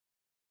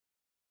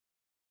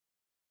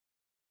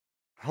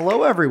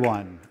Hello,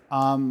 everyone.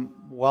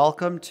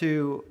 Welcome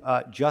to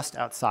just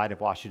outside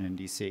of Washington,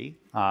 D.C.,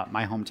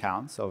 my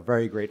hometown. So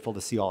very grateful to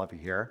see all of you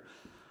here.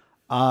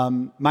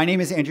 My name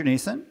is Andrew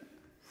Nason.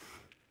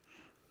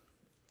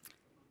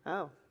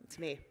 Oh, it's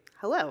me.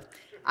 Hello.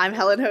 I'm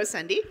Helen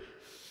Hosendi.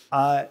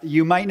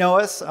 You might know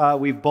us.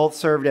 We've both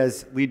served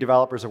as lead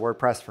developers of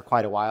WordPress for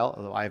quite a while,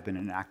 although I've been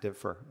inactive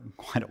for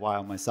quite a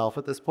while myself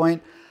at this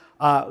point.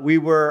 We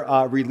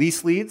were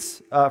release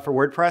leads for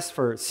WordPress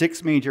for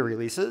 6 major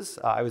releases.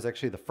 I was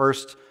actually the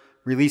first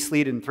release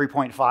lead in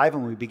 3.5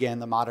 when we began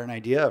the modern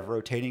idea of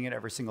rotating it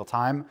every single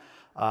time,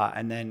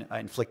 and then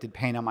inflicted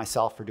pain on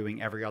myself for doing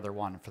every other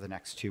one for the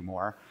next 2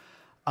 more.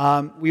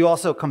 We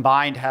also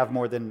combined have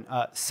more than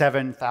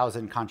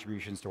 7,000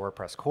 contributions to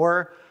WordPress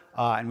core,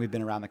 and we've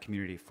been around the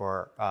community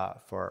for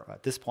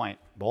at this point,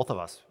 both of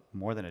us,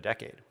 more than a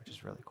decade, which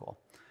is really cool.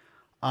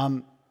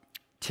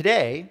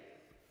 Today,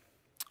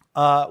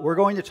 we're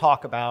going to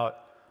talk about,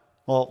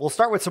 well, we'll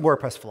start with some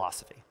WordPress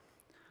philosophy.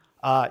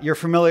 You're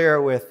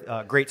familiar with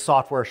great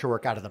software should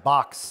work out of the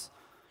box,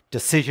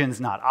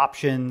 decisions, not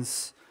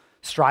options,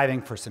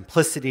 striving for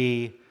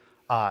simplicity,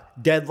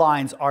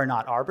 deadlines are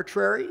not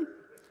arbitrary.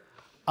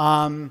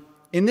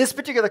 In this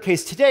particular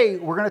case today,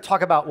 we're going to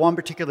talk about one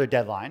particular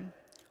deadline.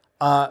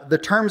 The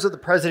terms of the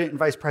president and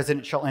vice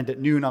president shall end at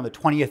noon on the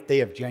 20th day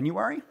of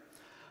January,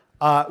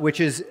 which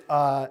is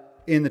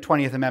in the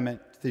 20th Amendment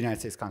to the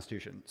United States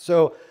Constitution.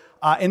 So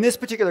in this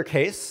particular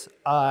case,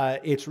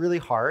 it's really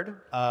hard.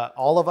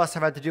 All of us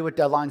have had to deal with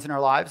deadlines in our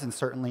lives, and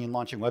certainly in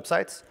launching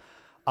websites.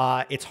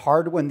 It's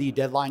hard when the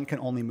deadline can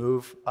only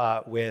move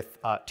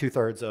with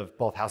 2/3 of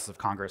both houses of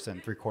Congress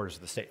and 3/4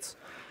 of the states.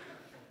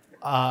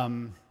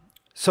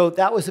 So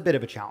that was a bit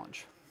of a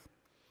challenge.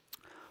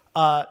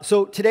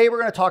 So today we're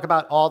going to talk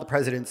about all the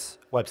president's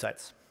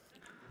websites.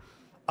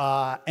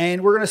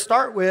 And we're going to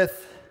start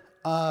with,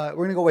 we're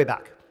going to go way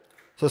back.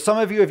 So some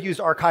of you have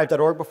used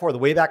archive.org before, the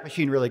Wayback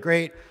Machine, really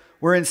great.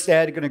 We're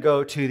instead going to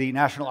go to the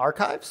National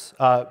Archives.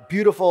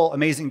 Beautiful,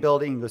 amazing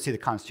building. You can go see the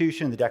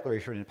Constitution, the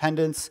Declaration of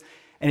Independence.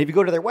 And if you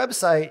go to their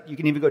website, you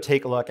can even go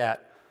take a look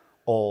at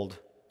old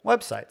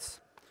websites.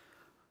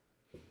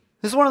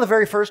 This is one of the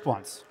very first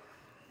ones.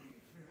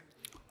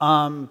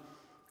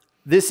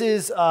 This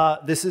is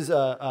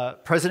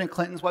President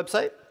Clinton's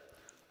website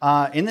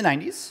in the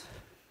 90s.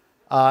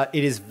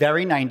 It is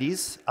very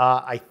 90s.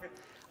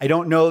 I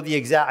don't know the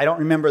exact, I don't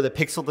remember the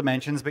pixel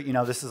dimensions, but you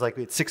know, this is like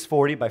it's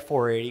 640 by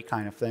 480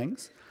 kind of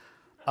things.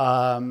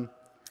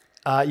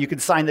 You can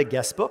sign the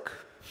guest book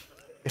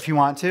if you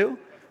want to.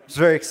 It's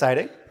very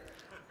exciting.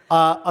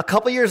 A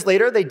couple years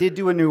later, they did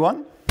do a new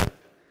one.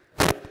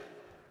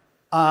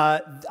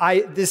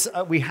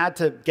 We had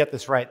to get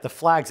this right. The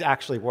flags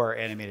actually were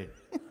animated.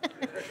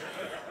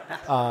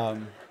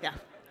 Yeah,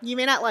 you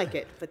may not like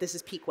it, but this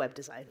is peak web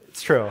design.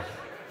 It's true.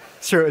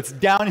 It's true. It's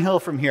downhill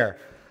from here.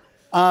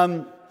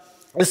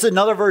 This is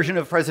another version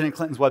of President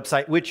Clinton's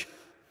website, which,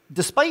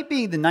 despite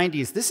being the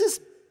 90s, this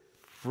is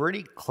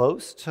pretty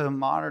close to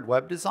modern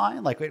web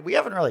design. Like, we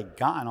haven't really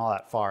gotten all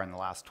that far in the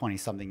last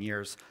 20-something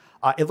years.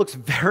 It looks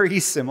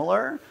very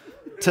similar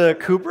to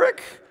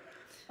Kubrick.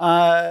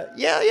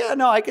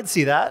 No, I could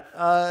see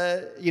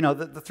that. You know,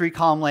 the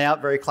 3-column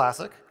layout, very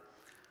classic.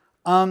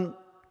 And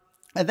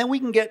then we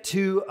can get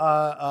to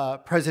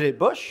President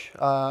Bush,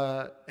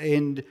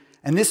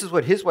 and this is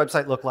what his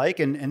website looked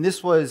like. And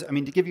this was, I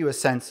mean, to give you a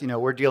sense, you know,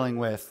 we're dealing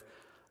with,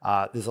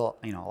 there's a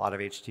lot of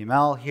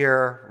HTML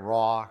here,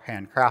 raw,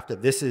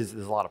 handcrafted. There's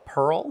a lot of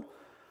Perl.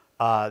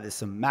 There's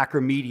some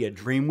Macromedia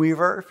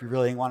Dreamweaver, if you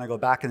really want to go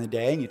back in the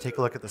day and you take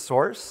a look at the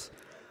source.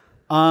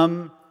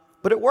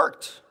 But it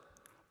worked.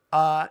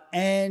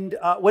 And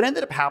what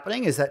ended up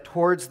happening is that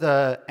towards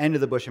the end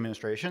of the Bush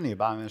administration, the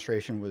Obama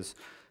administration was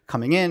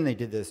coming in. They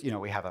did this, you know,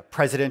 we have a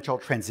presidential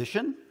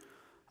transition,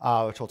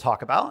 which we'll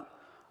talk about.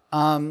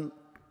 And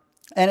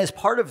as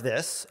part of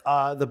this,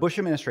 the Bush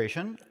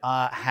administration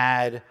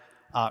had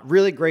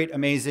really great,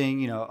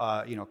 amazing,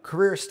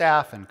 career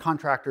staff and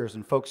contractors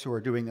and folks who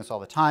were doing this all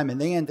the time. And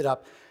they ended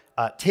up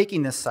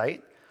taking this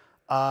site,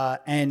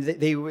 and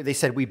they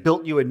said, we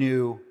built you a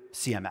new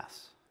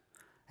CMS.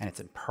 And it's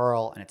in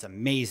Perl, and it's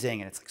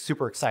amazing, and it's like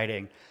super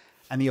exciting.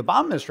 And the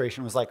Obama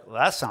administration was like, well,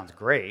 that sounds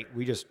great.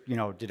 We just,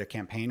 did a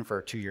campaign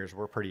for 2 years.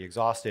 We're pretty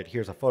exhausted.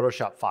 Here's a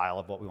Photoshop file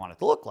of what we want it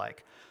to look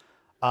like.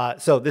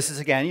 So this is,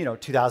 again,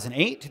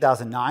 2008,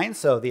 2009.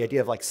 So the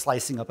idea of like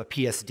slicing up a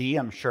PSD,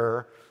 I'm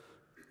sure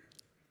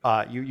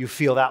you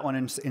feel that one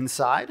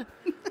inside.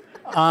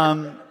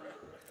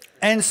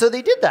 And so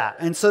they did that.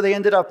 And so they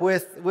ended up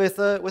with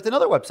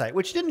another website,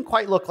 which didn't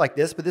quite look like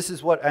this, but this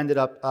is what ended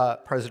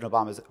up, President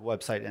Obama's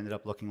website ended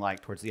up looking like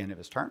towards the end of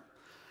his term.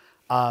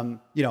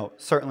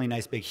 Certainly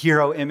nice big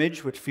hero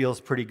image, which feels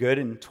pretty good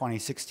in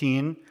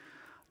 2016.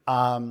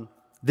 And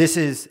I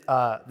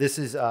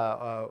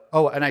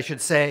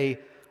should say,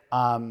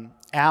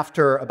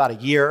 after about a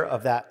year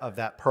of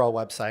that Perl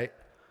website,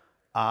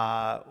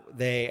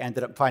 they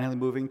ended up finally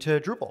moving to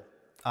Drupal,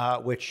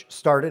 which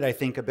started, I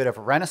think, a bit of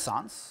a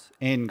renaissance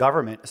in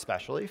government,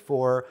 especially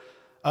for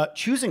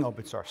choosing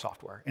open source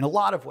software in a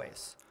lot of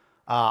ways.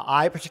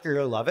 I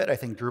particularly love it. I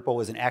think Drupal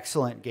was an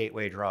excellent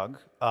gateway drug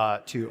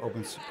to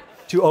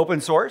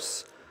open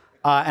source.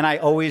 And I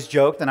always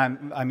joked, and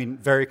I mean,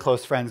 very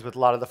close friends with a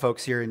lot of the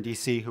folks here in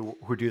DC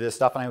who do this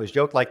stuff, and I always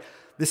joked, like,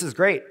 this is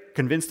great.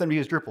 Convince them to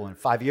use Drupal. In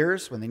 5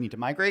 years, when they need to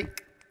migrate,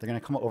 they're going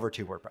to come over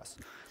to WordPress.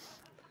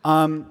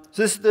 So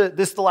this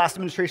is the last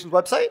administration's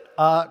website.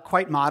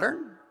 Quite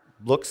modern.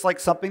 Looks like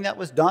something that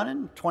was done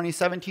in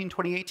 2017,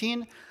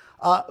 2018.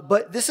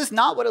 But this is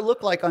not what it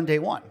looked like on day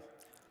one.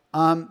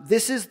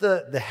 This is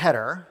the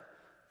header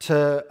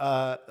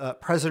to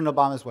President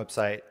Obama's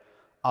website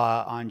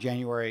on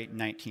January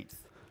 19th.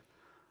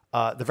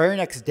 The very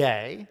next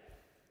day,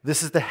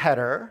 this is the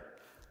header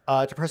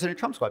to President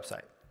Trump's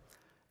website.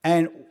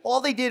 And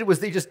all they did was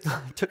they just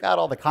took out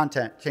all the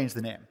content, changed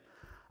the name.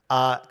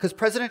 Because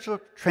presidential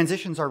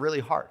transitions are really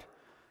hard.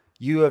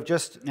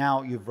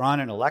 You've run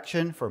an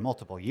election for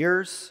multiple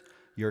years.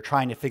 You're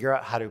trying to figure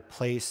out how to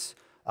place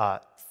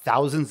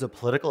thousands of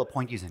political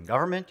appointees in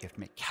government. You have to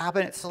make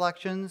cabinet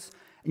selections.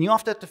 And you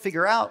often have to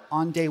figure out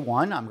on day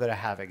one, I'm going to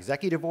have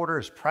executive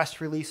orders,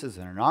 press releases,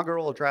 an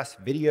inaugural address,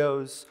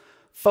 videos,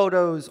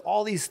 photos,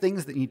 all these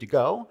things that need to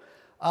go.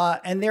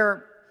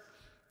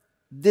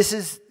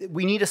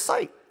 We need a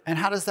site. And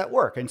how does that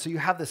work? And so you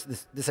have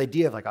this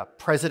idea of like a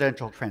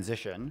presidential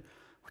transition,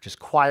 which is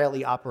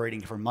quietly operating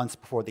for months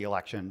before the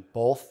election,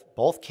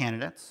 both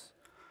candidates.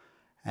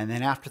 And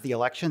then after the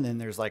election, then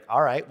there's like,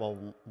 all right,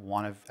 well,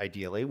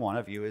 ideally, one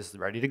of you is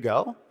ready to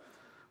go.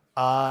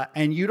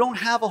 And you don't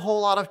have a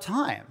whole lot of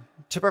time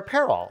to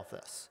prepare all of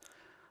this.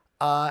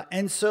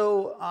 And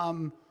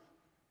so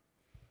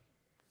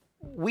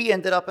we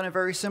ended up in a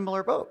very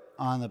similar boat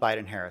on the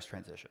Biden-Harris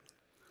transition.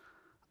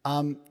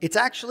 It's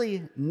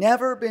actually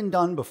never been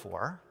done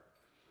before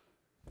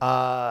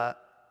that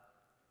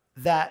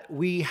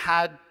we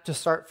had to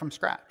start from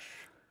scratch.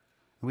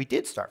 We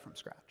did start from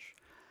scratch.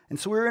 And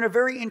so we were in a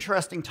very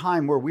interesting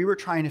time where we were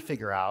trying to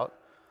figure out,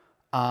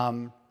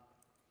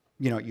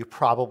 you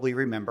probably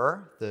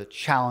remember the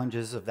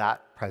challenges of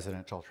that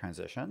presidential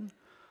transition.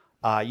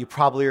 You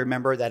probably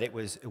remember that it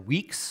was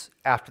weeks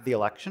after the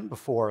election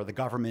before the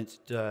government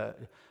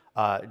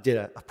did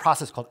a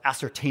process called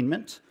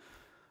ascertainment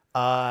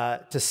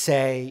to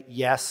say,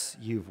 yes,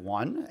 you've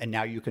won, and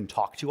now you can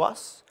talk to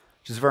us,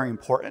 which is very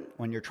important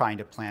when you're trying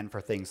to plan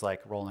for things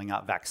like rolling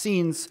out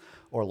vaccines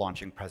or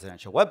launching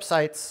presidential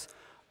websites.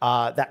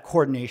 That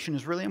coordination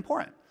is really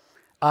important.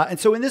 And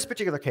so in this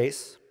particular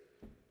case,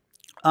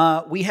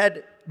 we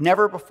had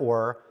never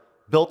before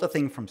built a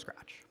thing from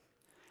scratch.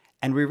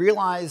 And we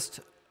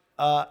realized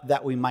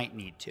that we might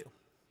need to.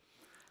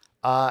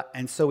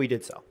 And so we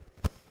did so.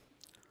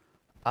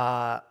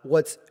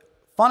 What's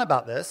fun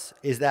about this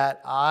is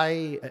that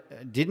I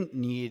didn't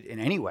need in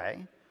any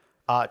way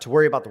to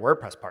worry about the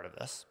WordPress part of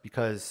this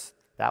because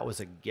that was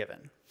a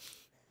given.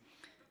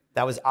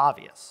 That was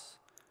obvious.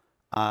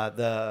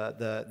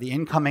 The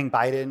incoming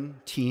Biden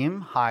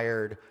team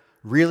hired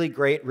really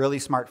great, really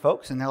smart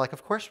folks, and they're like,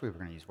 of course we were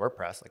going to use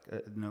WordPress. Like,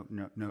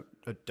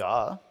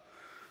 duh.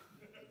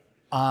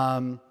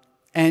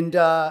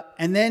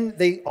 And then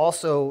they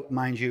also,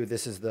 mind you,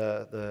 this is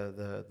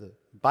the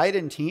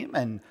Biden team,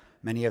 and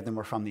many of them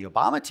were from the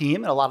Obama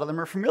team, and a lot of them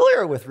are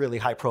familiar with really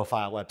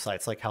high-profile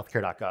websites like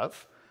healthcare.gov.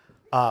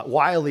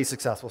 Wildly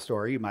successful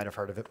story. You might have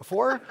heard of it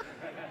before.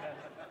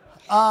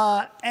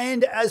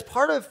 And as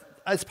part of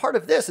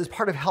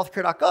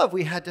healthcare.gov,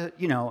 we had to,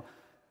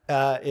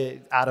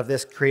 out of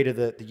this created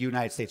the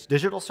United States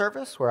Digital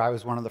Service, where I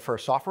was one of the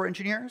first software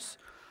engineers,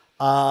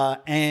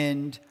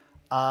 and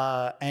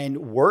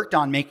worked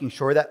on making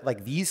sure that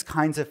like these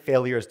kinds of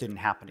failures didn't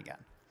happen again.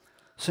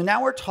 So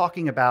now we're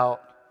talking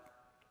about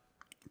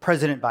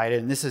President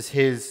Biden. This is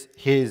his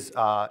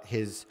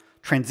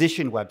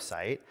transition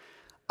website,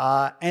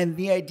 and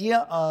the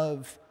idea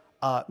of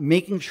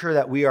making sure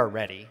that we are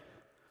ready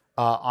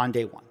on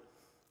day one.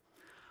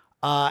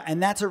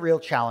 And that's a real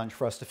challenge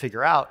for us to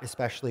figure out,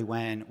 especially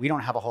when we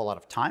don't have a whole lot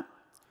of time,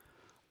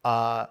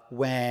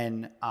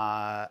 and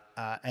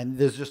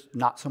there's just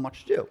not so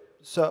much to do.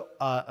 So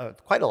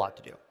quite a lot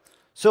to do.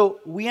 So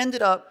we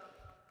ended up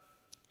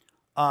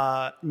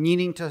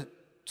needing to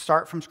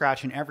start from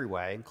scratch in every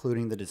way,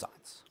 including the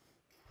designs.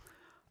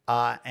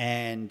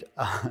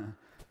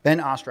 Ben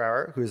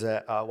Ostrower, who's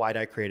at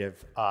Wide-Eye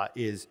Creative,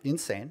 is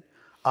insane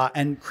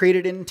and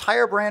created an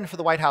entire brand for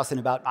the White House in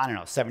about,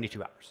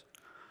 72 hours.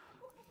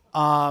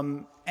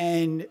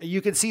 And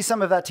you can see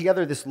some of that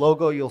together. This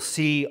logo you'll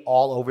see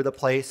all over the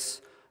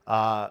place.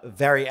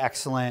 Very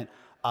excellent.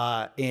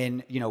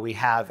 We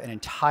have an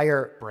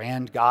entire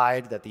brand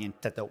guide that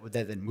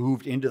then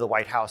moved into the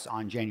White House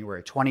on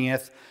January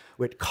 20th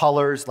with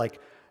colors like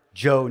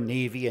Joe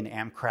Navy and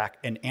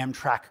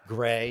Amtrak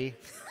Gray,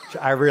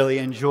 which I really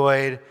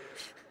enjoyed.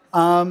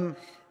 And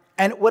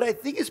what I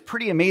think is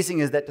pretty amazing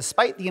is that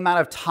despite the amount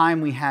of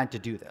time we had to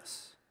do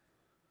this,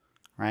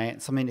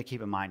 right? Something to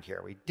keep in mind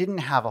here. We didn't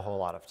have a whole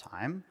lot of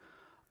time.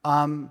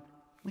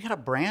 We had a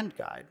brand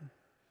guide.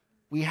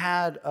 We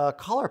had a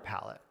color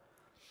palette.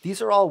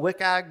 These are all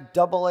WCAG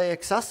AA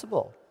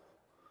accessible.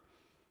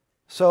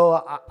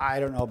 So I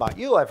don't know about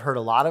you. I've heard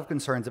a lot of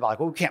concerns about, like,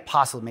 well, we can't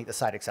possibly make the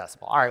site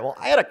accessible. All right, well,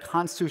 I had a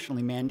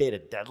constitutionally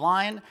mandated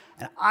deadline,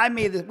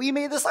 and we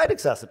made the site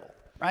accessible,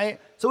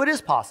 right? So it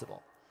is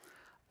possible.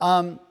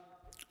 So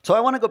I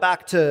want to go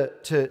back to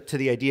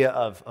the idea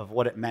of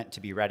what it meant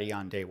to be ready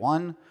on day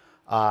one,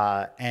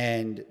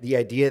 and the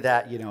idea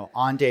that,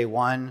 on day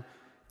one,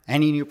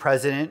 any new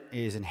president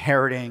is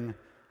inheriting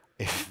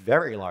a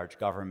very large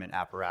government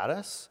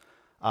apparatus.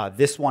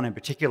 This one in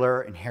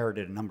particular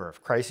inherited a number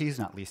of crises,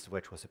 not least of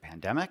which was a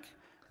pandemic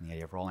and the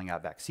idea of rolling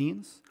out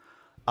vaccines.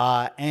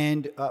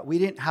 And we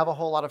didn't have a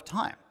whole lot of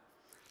time.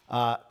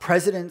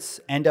 Presidents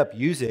end up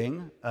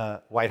using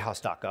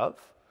whitehouse.gov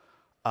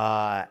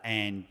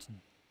and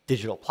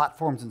digital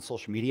platforms and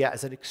social media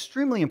as an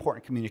extremely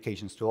important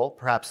communications tool,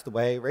 perhaps the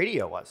way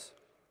radio was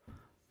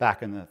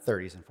back in the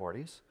 30s and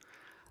 40s.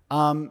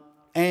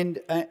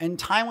 And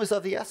time was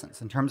of the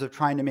essence in terms of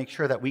trying to make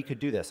sure that we could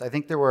do this. I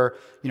think there were,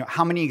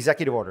 how many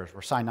executive orders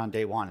were signed on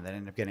day one and then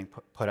ended up getting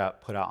put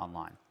out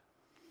online.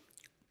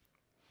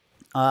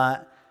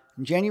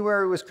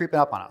 January was creeping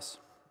up on us.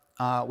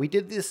 We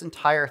did this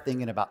entire thing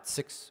in about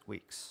 6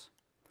 weeks.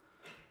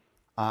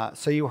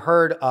 So you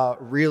heard a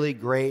really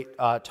great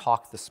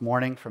talk this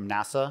morning from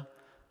NASA,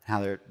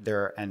 how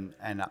and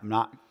I'm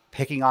not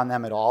picking on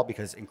them at all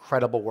because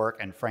incredible work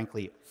and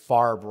frankly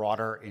far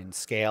broader in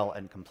scale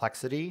and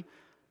complexity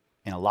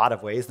in a lot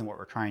of ways than what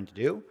we're trying to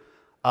do.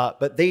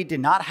 But they did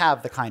not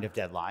have the kind of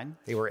deadline.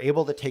 They were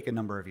able to take a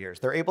number of years.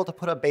 They're able to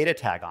put a beta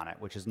tag on it,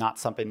 which is not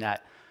something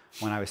that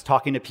when I was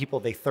talking to people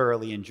they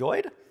thoroughly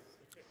enjoyed.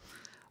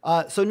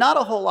 So not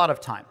a whole lot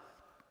of time.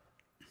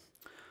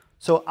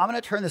 So I'm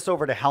going to turn this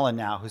over to Helen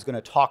now, who's going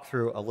to talk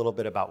through a little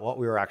bit about what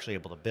we were actually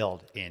able to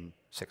build in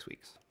 6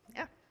 weeks.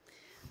 Yeah.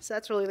 So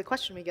that's really the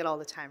question we get all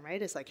the time,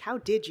 right? Is like, how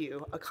did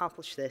you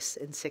accomplish this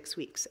in 6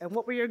 weeks? And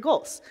what were your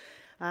goals?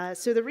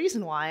 So the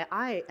reason why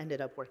I ended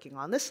up working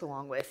on this,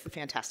 along with the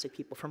fantastic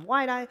people from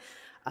WideEye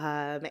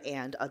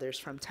and others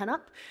from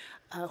 10up,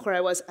 where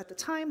I was at the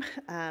time,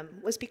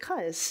 was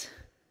because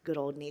good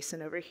old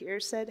Neeson over here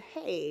said,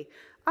 hey,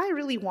 I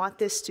really want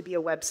this to be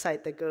a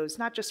website that goes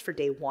not just for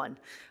day one,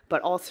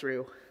 but all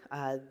through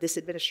this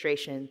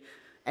administration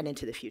and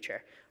into the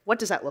future. What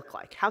does that look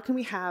like? How can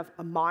we have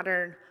a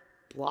modern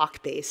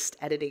block-based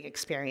editing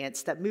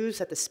experience that moves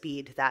at the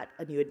speed that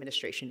a new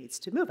administration needs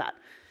to move at?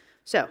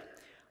 So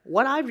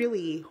what I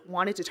really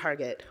wanted to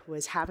target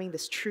was having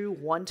this true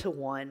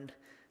one-to-one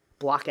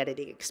block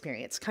editing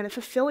experience, kind of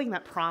fulfilling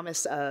that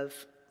promise of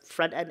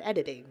front-end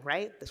editing,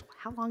 right?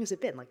 How long has it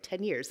been? Like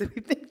 10 years that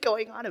we've been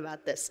going on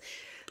about this.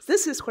 So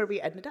this is where we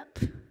ended up.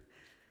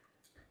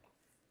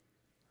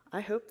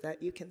 I hope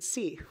that you can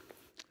see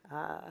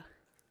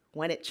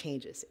when it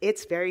changes.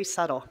 It's very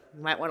subtle.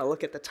 You might want to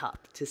look at the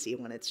top to see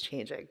when it's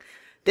changing.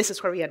 This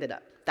is where we ended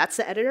up. That's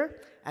the editor,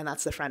 and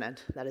that's the front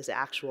end. That is the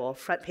actual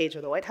front page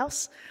of the White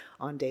House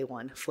on day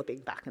one, flipping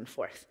back and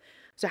forth.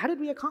 So how did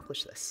we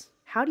accomplish this?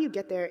 How do you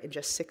get there in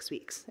just 6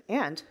 weeks?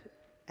 And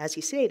as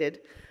he stated,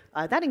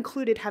 that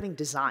included having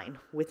design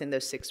within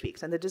those 6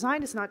 weeks. And the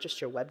design is not just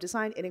your web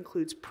design, it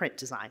includes print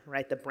design,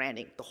 right? The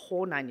branding, the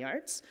whole 9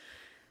 yards.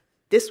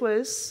 This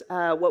was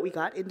what we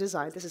got in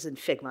design. This is in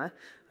Figma,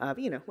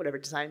 whatever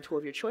design tool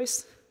of your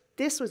choice.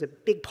 This was a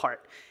big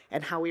part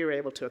in how we were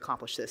able to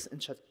accomplish this in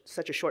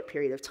such a short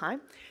period of time.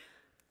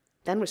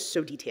 Ben was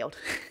so detailed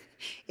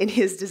in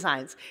his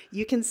designs.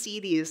 You can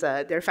see these,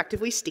 they're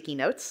effectively sticky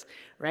notes,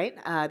 right?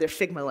 They're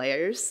Figma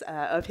layers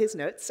of his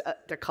notes.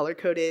 They're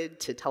color-coded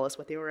to tell us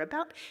what they were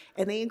about,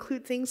 and they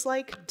include things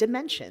like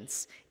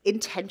dimensions,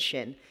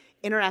 intention,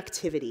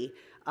 interactivity,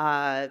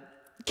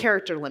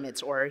 character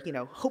limits, or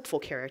hopeful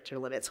character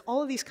limits,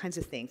 all of these kinds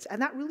of things.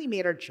 And that really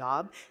made our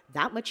job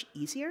that much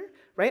easier,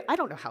 right? I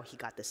don't know how he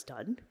got this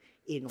done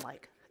in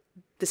like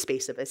the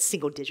space of a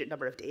single-digit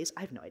number of days.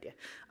 I have no idea.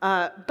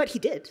 But he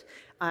did.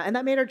 And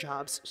that made our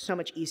jobs so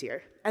much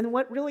easier. And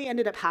what really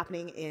ended up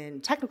happening in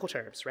technical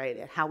terms, right,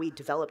 and how we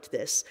developed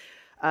this,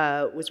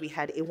 was we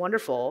had a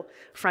wonderful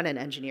front-end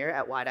engineer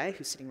at WideEye,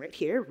 who's sitting right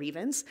here,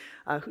 Revens,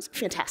 who's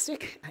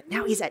fantastic.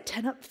 Now he's at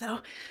 10up, though.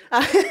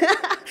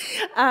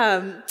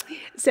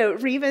 So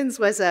Revens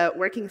was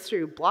working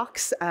through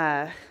blocks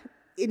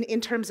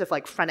in terms of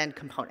like front-end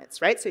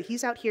components, right? So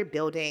he's out here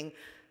building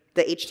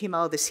the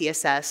HTML, the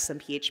CSS, some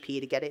PHP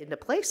to get it into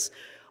place,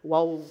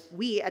 while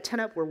we at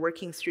 10up were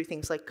working through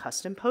things like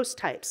custom post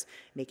types,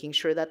 making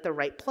sure that the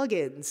right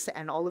plugins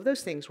and all of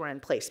those things were in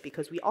place,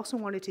 because we also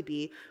wanted to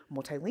be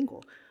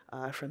multilingual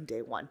from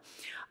day one.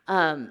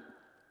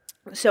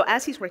 So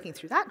as he's working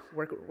through that,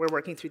 we're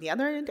working through the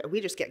other end.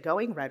 We just get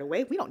going right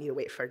away. We don't need to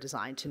wait for a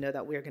design to know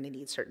that we're going to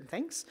need certain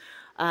things.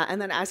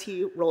 And then as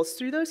he rolls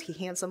through those, he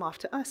hands them off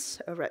to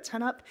us over at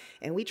 10up,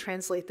 and we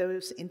translate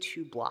those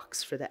into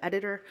blocks for the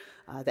editor,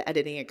 the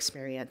editing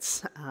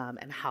experience,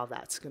 and how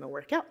that's going to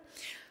work out.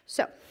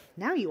 So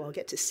now you all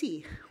get to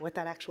see what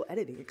that actual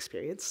editing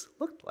experience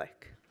looked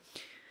like.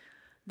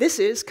 This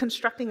is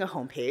constructing a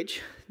homepage.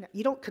 Now,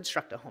 you don't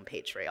construct a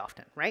homepage very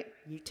often, right?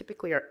 You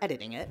typically are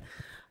editing it.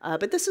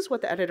 But this is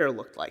what the editor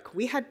looked like.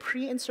 We had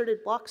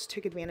pre-inserted blocks,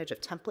 took advantage of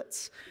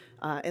templates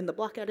in the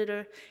block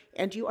editor,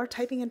 and you are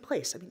typing in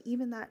place. I mean,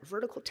 even that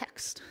vertical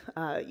text,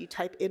 you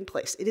type in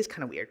place. It is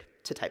kind of weird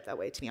to type that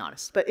way, to be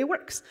honest, but it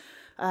works.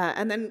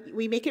 And then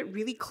we make it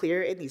really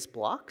clear in these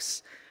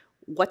blocks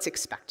what's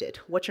expected,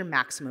 what your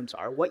maximums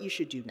are, what you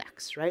should do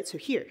next, right? So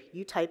here,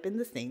 you type in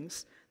the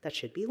things that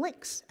should be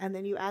links, and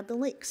then you add the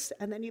links,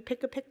 and then you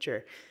pick a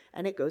picture,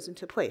 and it goes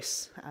into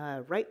place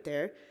right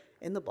there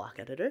in the block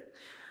editor.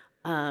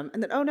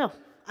 And then, oh no,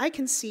 I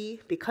can see,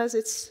 because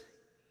it's,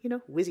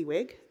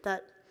 WYSIWYG,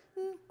 that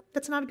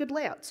that's not a good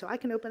layout. So I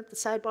can open up the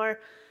sidebar,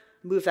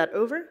 move that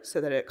over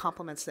so that it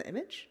complements the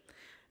image.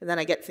 And then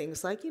I get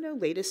things like,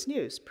 latest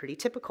news, pretty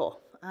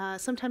typical.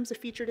 Sometimes the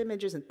featured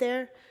image isn't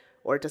there,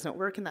 or it doesn't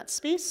work in that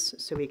space,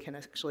 so we can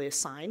actually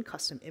assign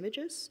custom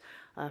images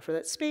for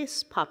that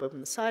space, pop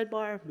open the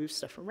sidebar, move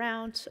stuff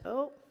around.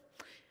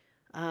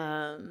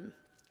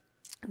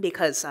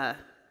 Because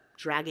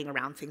dragging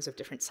around things of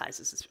different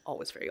sizes is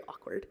always very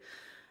awkward.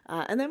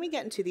 And then we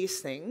get into these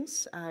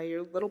things,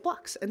 your little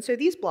blocks. And so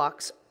these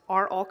blocks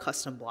are all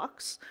custom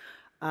blocks.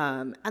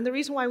 And the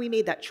reason why we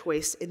made that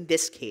choice in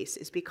this case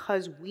is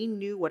because we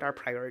knew what our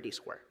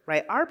priorities were,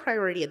 right? Our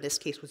priority in this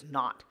case was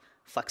not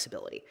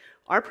flexibility.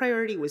 Our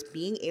priority was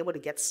being able to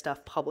get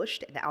stuff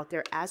published and out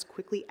there as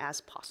quickly as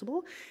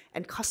possible,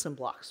 and custom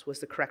blocks was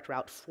the correct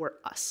route for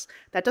us.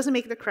 That doesn't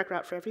make it the correct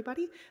route for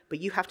everybody, but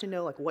you have to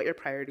know what your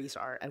priorities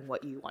are and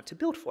what you want to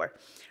build for.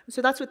 And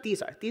so that's what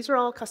these are. These are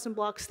all custom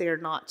blocks. They are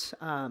not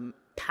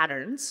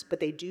patterns,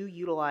 but they do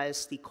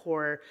utilize the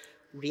core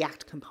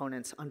React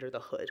components under the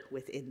hood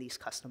within these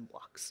custom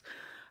blocks.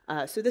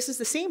 So this is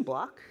the same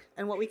block,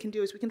 and what we can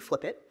do is we can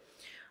flip it.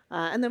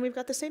 And then we've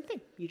got the same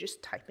thing. You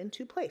just type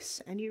into place,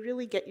 and you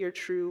really get your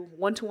true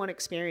one-to-one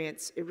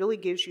experience. It really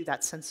gives you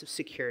that sense of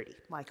security.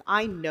 Like,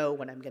 I know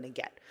what I'm going to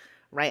get,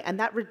 right? And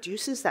that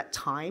reduces that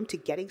time to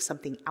getting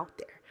something out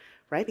there,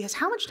 right? Because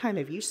how much time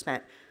have you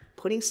spent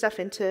putting stuff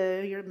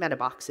into your meta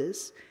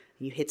boxes,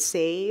 and you hit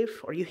save,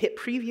 or you hit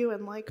preview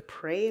and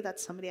pray that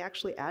somebody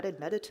actually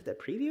added meta to the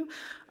preview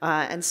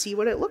and see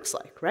what it looks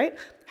like, right?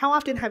 How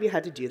often have you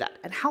had to do that?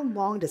 And how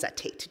long does that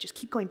take to just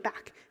keep going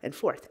back and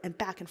forth, and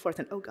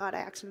oh God, I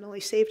accidentally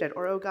saved it,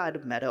 or oh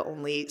God, meta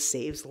only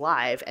saves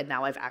live, and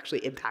now I've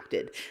actually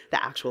impacted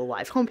the actual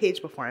live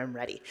homepage before I'm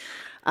ready.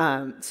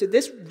 So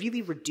this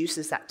really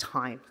reduces that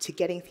time to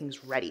getting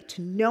things ready,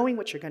 to knowing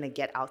what you're going to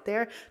get out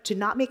there, to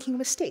not making a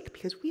mistake,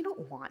 because we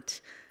don't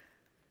want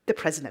the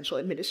presidential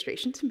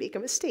administration to make a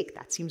mistake.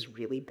 That seems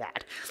really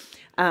bad.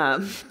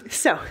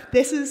 So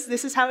this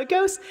is how it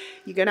goes.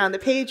 You go down the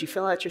page, you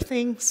fill out your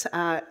things.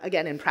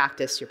 Again, in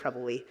practice, you're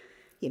probably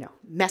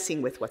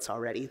messing with what's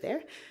already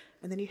there.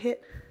 And then you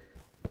hit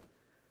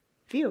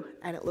view,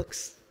 and it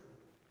looks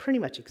pretty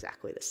much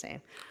exactly the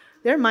same.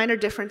 There are minor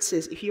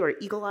differences. If you are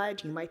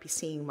eagle-eyed, you might be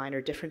seeing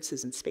minor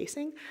differences in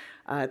spacing.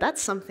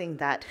 That's something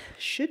that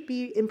should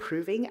be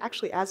improving,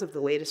 actually, as of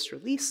the latest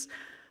release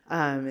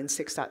in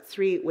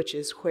 6.3, which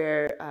is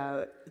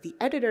where the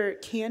editor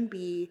can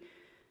be,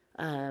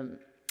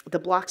 the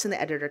blocks in the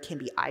editor can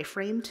be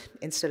iframed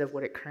instead of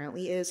what it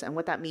currently is. And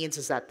what that means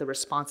is that the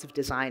responsive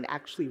design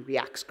actually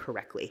reacts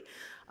correctly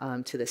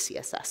to the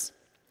CSS.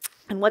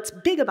 And what's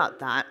big about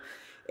that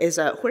is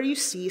where you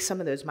see some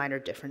of those minor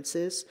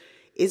differences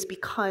is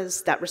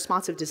because that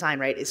responsive design,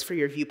 right, is for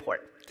your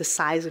viewport, the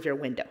size of your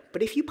window.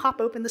 But if you pop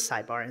open the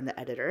sidebar in the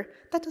editor,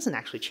 that doesn't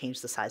actually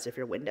change the size of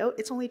your window.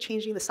 It's only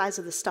changing the size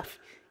of the stuff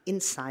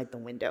inside the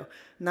window.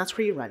 And that's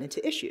where you run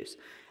into issues.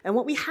 And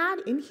what we had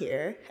in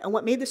here, and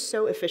what made this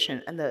so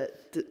efficient, and the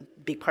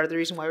big part of the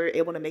reason why we were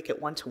able to make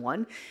it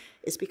one-to-one,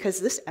 is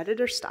because this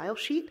editor style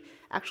sheet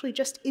actually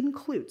just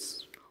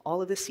includes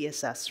all of the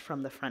CSS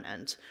from the front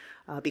end,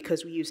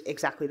 because we use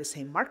exactly the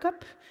same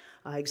markup,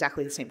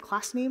 exactly the same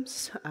class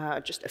names,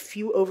 just a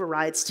few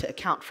overrides to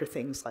account for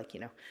things like,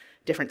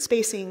 different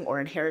spacing or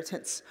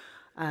inheritance.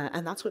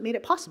 And that's what made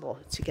it possible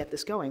to get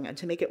this going and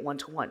to make it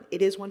one-to-one.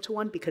 It is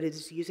one-to-one because it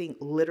is using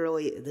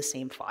literally the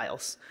same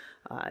files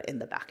in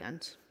the back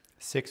end.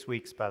 6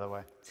 weeks, by the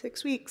way.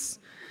 6 weeks.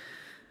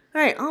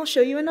 All right, I'll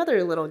show you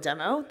another little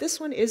demo. This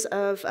one is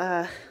of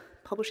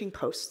publishing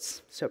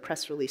posts, so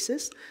press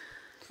releases.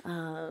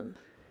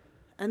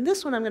 And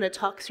this one I'm going to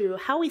talk through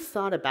how we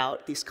thought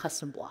about these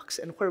custom blocks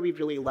and where we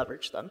really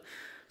leveraged them.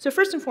 So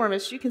first and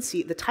foremost, you can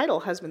see the title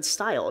has been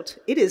styled.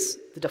 It is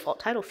the default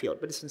title field,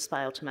 but it's been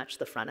styled to match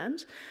the front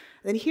end.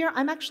 And then here,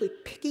 I'm actually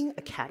picking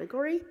a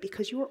category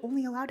because you are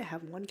only allowed to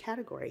have one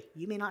category.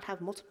 You may not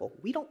have multiple.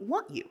 We don't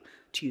want you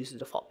to use the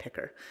default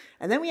picker.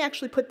 And then we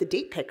actually put the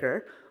date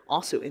picker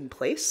also in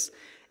place.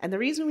 And the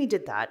reason we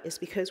did that is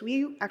because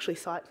we actually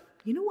thought,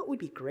 what would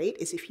be great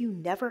is if you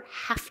never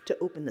have to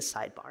open the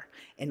sidebar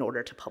in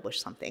order to publish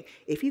something.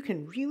 If you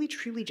can really,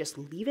 truly just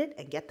leave it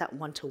and get that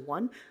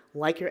one-to-one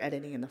like you're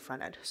editing in the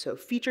front end. So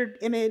featured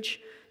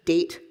image,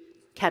 date,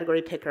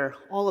 category picker,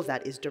 all of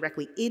that is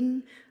directly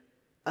in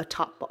a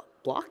top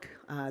block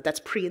that's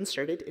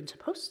pre-inserted into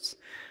posts.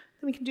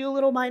 Then we can do a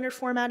little minor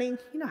formatting.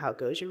 You know how it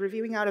goes. You're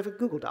reviewing out of a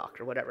Google Doc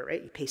or whatever,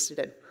 right? You paste it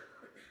in.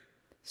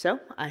 So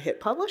I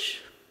hit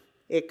publish.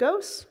 It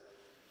goes.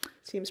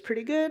 Seems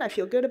pretty good. I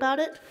feel good about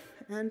it.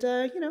 and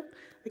I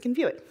can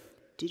view it.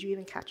 Did you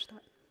even catch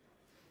that?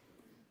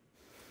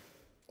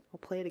 I'll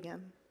play it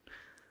again.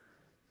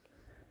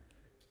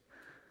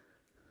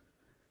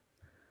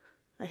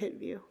 I hit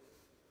view.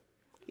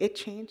 It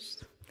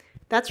changed.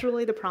 That's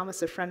really the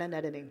promise of front-end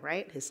editing,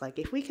 right? It's like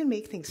if we can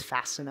make things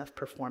fast enough,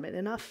 performant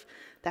enough,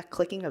 that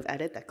clicking of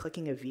edit, that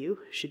clicking of view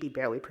should be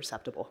barely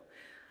perceptible.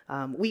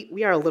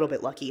 We are a little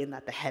bit lucky in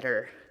that the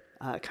header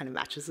kind of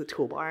matches the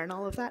toolbar and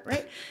all of that,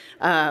 right?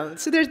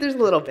 So there's a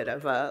little bit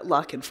of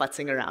luck and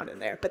futzing around in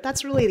there, but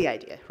that's really the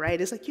idea, right?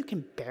 Is like you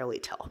can barely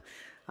tell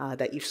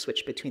that you've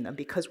switched between them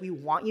because we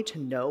want you to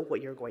know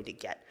what you're going to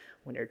get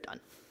when you're done.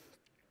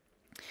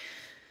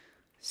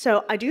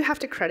 So I do have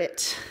to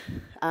credit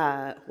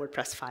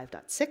WordPress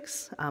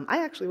 5.6.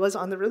 I actually was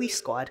on the release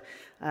squad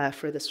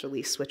for this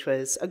release, which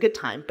was a good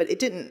time, but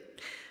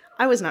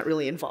I was not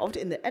really involved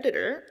in the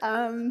editor.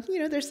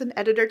 There's an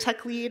editor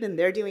tech lead, and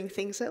they're doing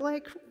things that,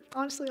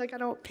 honestly, I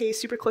don't pay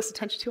super close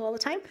attention to all the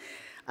time.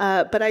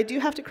 But I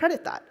do have to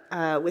credit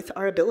that with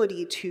our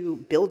ability to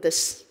build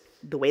this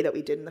the way that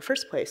we did in the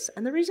first place.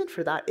 And the reason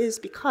for that is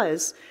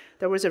because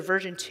there was a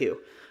version 2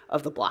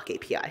 of the block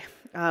API,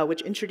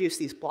 which introduced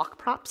these block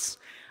props,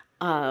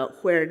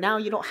 where now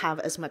you don't have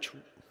as much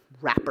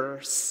wrapper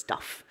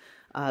stuff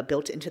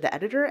built into the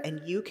editor,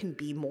 and you can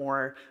be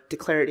more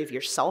declarative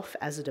yourself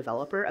as a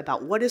developer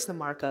about what is the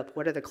markup,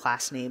 what are the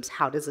class names,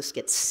 how does this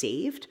get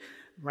saved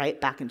right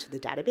back into the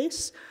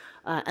database.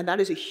 And that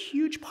is a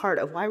huge part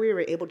of why we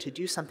were able to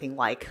do something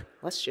like,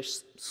 let's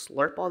just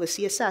slurp all the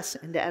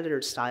CSS into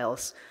editor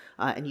styles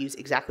and use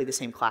exactly the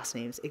same class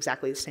names,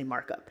 exactly the same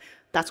markup.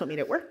 That's what made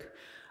it work.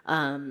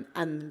 It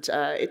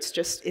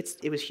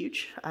was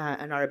huge,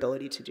 and our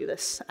ability to do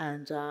this.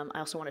 And I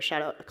also want to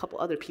shout out a couple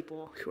other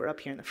people who are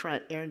up here in the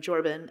front, Aaron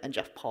Jorbin and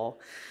Jeff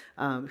Paul,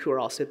 who are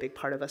also a big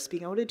part of us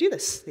being able to do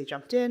this. They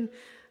jumped in,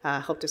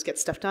 helped us get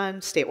stuff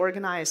done, stay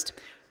organized,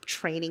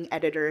 training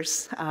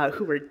editors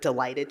who were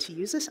delighted to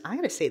use this. I'm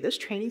going to say those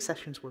training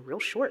sessions were real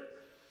short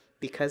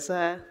because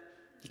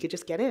you could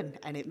just get in,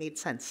 and it made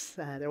sense.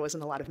 There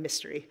wasn't a lot of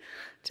mystery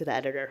to the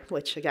editor,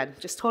 which, again,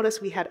 just told us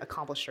we had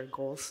accomplished our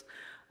goals.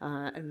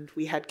 And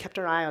we had kept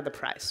our eye on the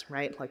prize,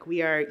 right? Like,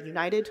 we are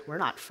united. We're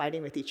not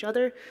fighting with each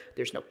other.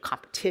 There's no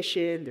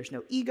competition. There's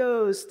no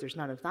egos. There's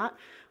none of that.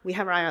 We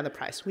have our eye on the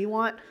prize. We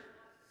want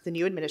the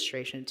new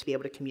administration to be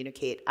able to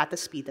communicate at the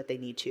speed that they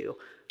need to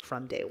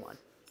from day one.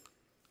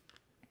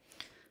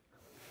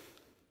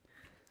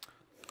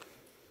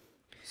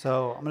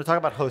 So I'm going to talk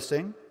about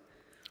hosting.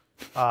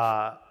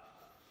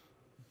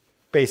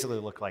 Basically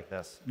look like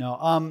this. No.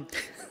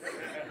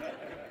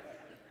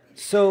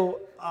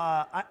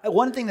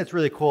 One thing that's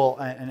really cool,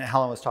 and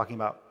Helen was talking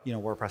about,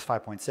 WordPress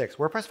 5.6.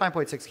 WordPress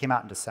 5.6 came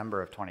out in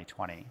December of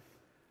 2020.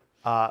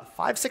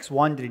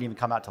 5.6.1 didn't even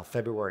come out till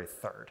February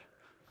 3rd.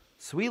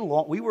 So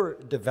we were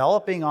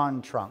developing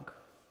on Trunk,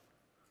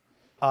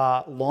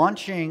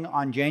 launching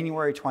on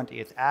January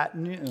 20th at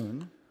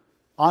noon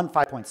on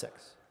 5.6,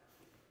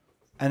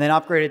 and then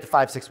upgraded to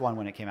 5.6.1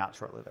 when it came out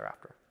shortly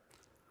thereafter.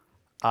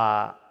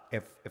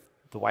 If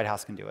the White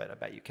House can do it, I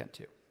bet you can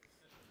too.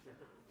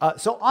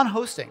 So on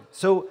hosting,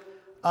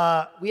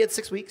 we had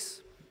 6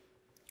 weeks.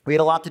 We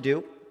had a lot to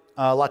do,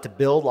 a lot to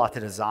build, a lot to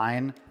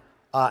design,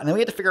 and then we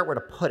had to figure out where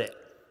to put it.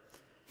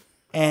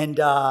 And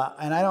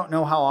I don't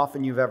know how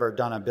often you've ever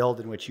done a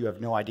build in which you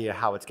have no idea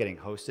how it's getting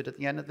hosted at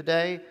the end of the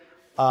day.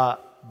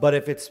 But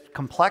if it's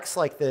complex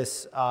like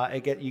this,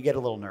 you get a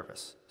little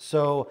nervous.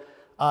 So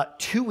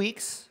 2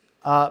 weeks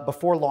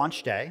before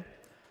launch day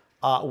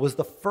was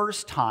the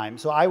first time.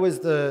 So I was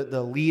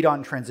the lead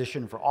on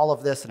transition for all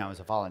of this, and I was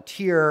a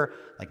volunteer,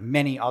 like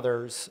many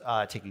others,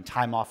 taking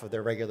time off of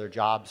their regular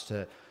jobs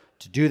to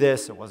do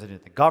this. It wasn't in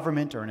the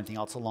government or anything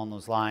else along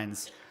those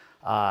lines.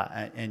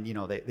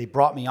 They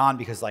brought me on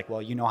because,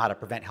 you know how to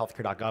prevent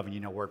healthcare.gov and you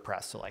know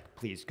WordPress, so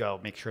please go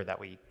make sure that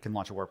we can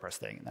launch a WordPress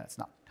thing, and that it's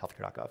not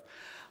healthcare.gov.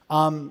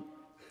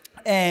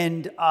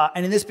 And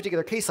in this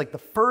particular case, the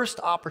first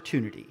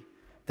opportunity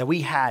that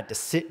we had to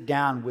sit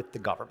down with the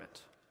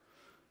government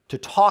to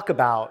talk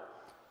about,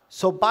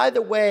 so by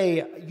the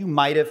way, you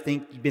might have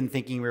been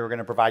thinking we were going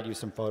to provide you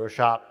some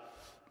Photoshop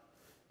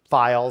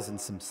files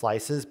and some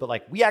slices, but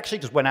we actually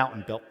just went out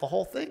and built the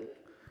whole thing.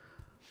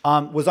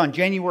 Was on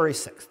January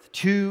 6th,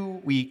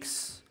 2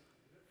 weeks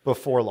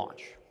before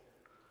launch.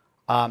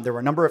 There were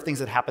a number of things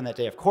that happened that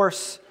day, of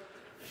course,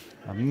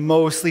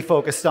 mostly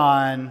focused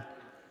on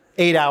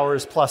 8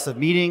 hours plus of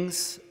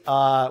meetings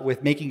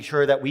with making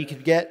sure that we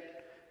could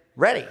get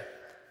ready.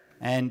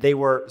 And they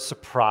were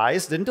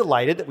surprised and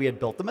delighted that we had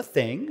built them a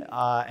thing.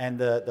 And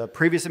the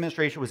previous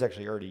administration was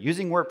actually already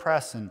using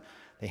WordPress, and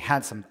they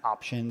had some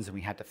options, and we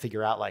had to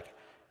figure out,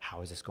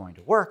 how is this going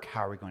to work?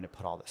 How are we going to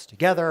put all this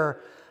together?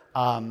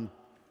 And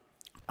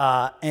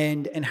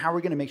how are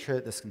we going to make sure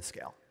that this can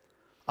scale?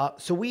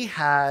 So we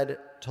had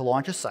to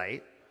launch a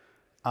site.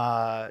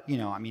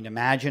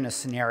 Imagine a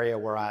scenario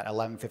where at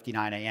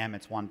 11:59 a.m.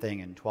 it's one thing,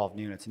 and 12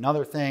 noon it's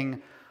another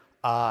thing.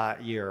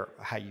 You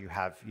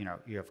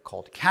have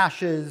cold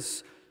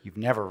caches. You've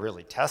never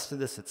really tested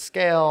this at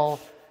scale.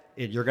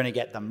 you're going to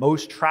get the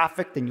most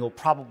traffic than you'll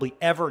probably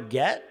ever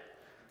get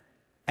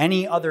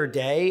any other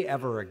day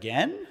ever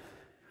again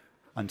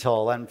until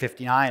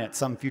 11:59 at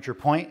some future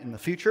point in the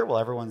future while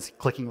everyone's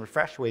clicking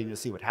refresh, waiting to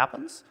see what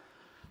happens.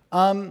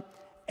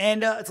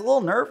 It's a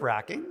little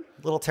nerve-wracking,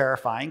 a little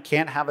terrifying,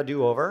 can't have a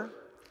do-over.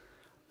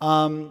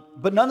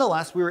 But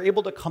nonetheless, we were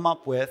able to come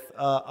up with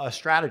a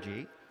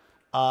strategy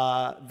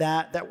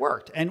that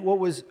worked. And what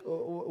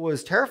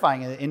was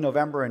terrifying in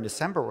November and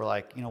December, we're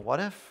like, what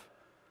if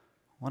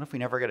we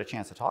never get a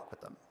chance to talk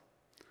with them?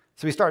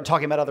 So we started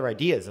talking about other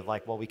ideas of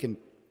like, well, we can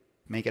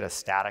make it a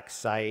static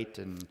site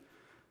and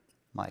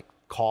like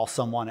call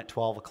someone at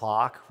 12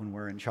 o'clock when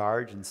we're in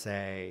charge and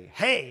say,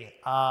 hey,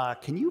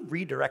 can you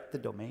redirect the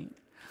domain?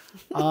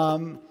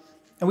 And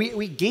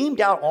we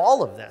gamed out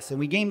all of this, and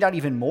we gamed out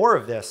even more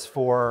of this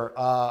for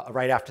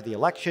right after the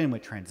election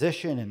with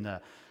transition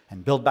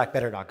and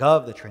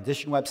buildbackbetter.gov, the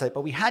transition website.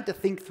 But we had to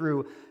think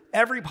through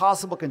every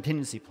possible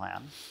contingency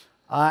plan,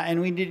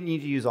 and we didn't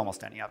need to use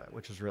almost any of it,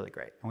 which was really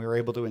great. And we were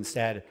able to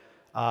instead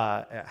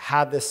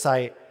have this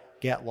site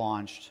get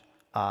launched,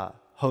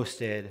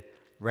 hosted,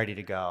 ready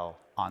to go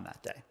on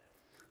that day.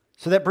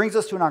 So that brings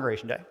us to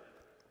Inauguration Day.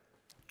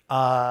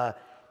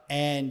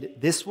 And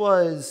this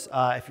was,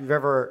 if you've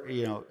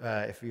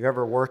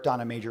ever worked on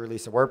a major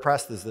release of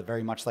WordPress, this is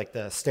very much like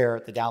the stare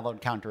at the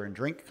download counter and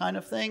drink kind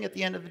of thing at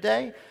the end of the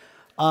day.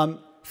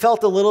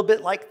 Felt a little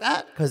bit like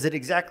that because at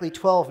exactly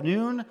 12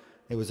 noon,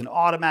 there was an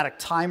automatic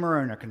timer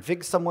and a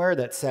config somewhere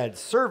that said,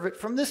 serve it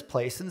from this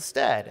place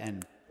instead.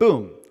 And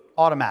boom,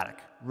 automatic,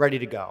 ready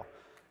to go.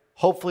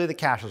 Hopefully the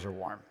caches are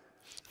warm.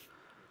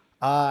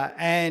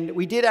 And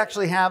we did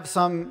actually have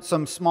some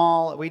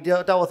small, we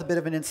dealt with a bit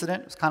of an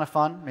incident. It was kind of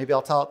fun. Maybe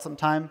I'll tell it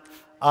sometime.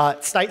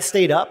 Site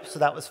stayed up, so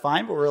that was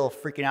fine, but we're a little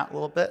freaking out a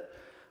little bit.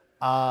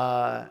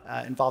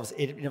 It involves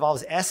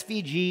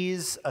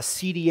SVGs, a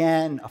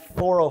CDN, a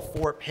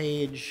 404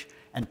 page,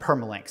 and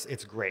permalinks.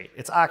 It's great.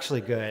 It's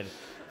actually good.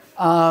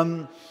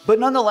 But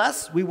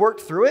nonetheless, we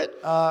worked through it,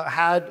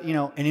 had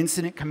an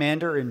incident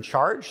commander in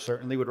charge.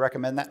 Certainly would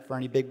recommend that for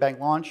any big bang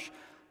launch.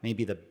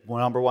 Maybe the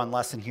number one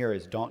lesson here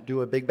is don't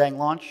do a big bang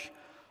launch.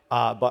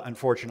 But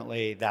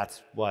unfortunately,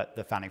 that's what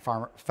the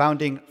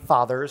founding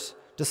fathers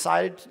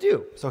decided to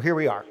do. So here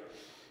we are.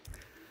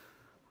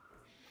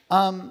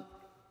 And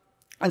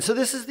so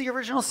this is the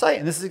original site,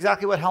 and this is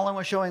exactly what Helen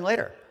was showing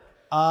later.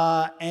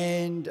 I'm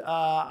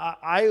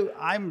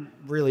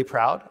really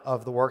proud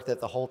of the work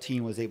that the whole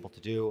team was able to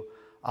do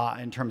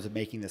in terms of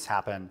making this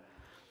happen.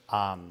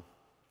 And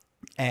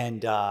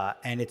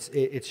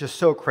it's just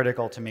so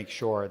critical to make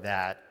sure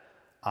that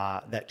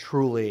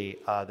truly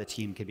the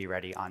team can be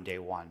ready on day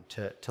one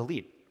to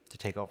lead, to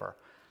take over.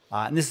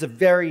 And this is a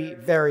very,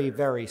 very,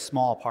 very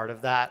small part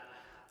of that,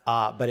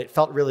 but it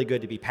felt really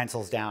good to be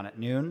pencils down at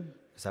noon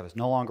because I was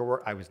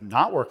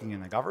not working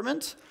in the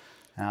government,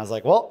 and I was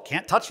like, well,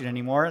 can't touch it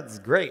anymore. This is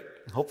great.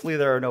 Hopefully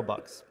there are no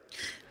bugs.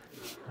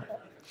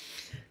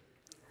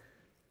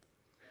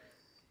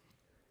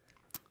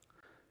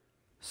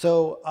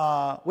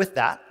 So with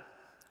that,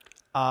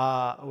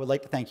 I would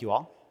like to thank you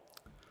all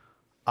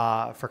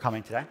for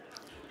coming today.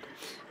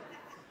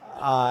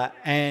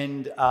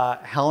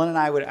 Helen and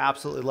I would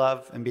absolutely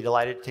love and be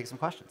delighted to take some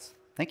questions.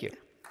 Thank you.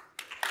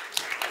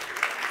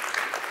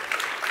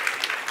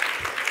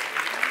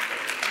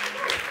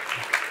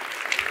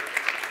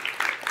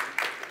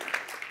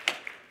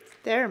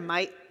 There are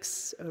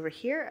mics over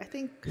here. I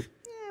think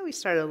we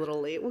started a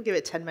little late. We'll give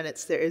it 10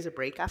 minutes. There is a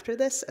break after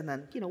this, and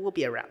then we'll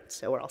be around.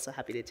 So we're also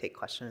happy to take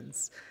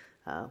questions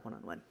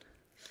one-on-one.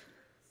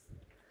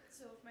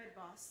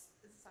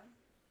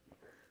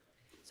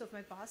 So if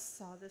my boss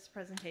saw this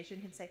presentation,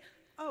 he'd say,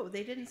 oh,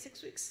 they did in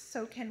 6 weeks,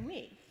 so can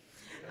we?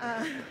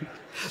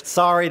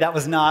 Sorry, that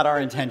was not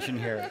our intention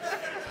here.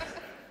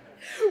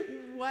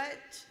 What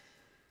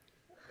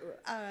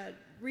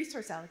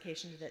resource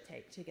allocation did it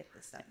take to get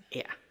this done?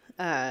 Yeah,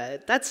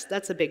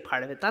 that's a big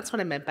part of it. That's what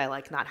I meant by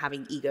like not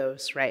having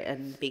egos, right,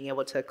 and being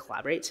able to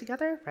collaborate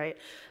together, right?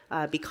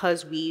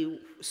 Because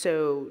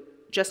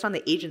just on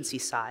the agency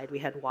side, we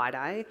had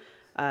Wide-Eye,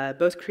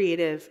 both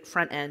creative,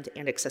 front end,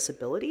 and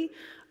accessibility.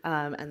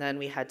 And then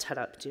we had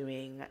TEDup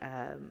doing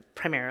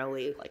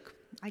primarily, like,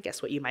 I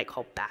guess what you might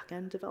call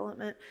back-end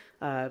development.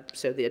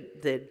 So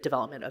the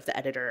development of the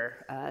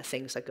editor,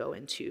 things that go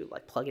into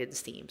like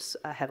plugins, themes,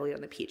 heavily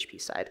on the PHP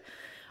side.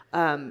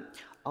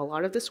 A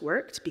lot of this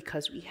worked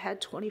because we had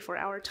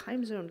 24-hour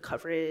time zone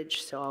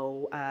coverage.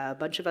 So a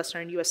bunch of us are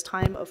in US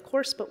time, of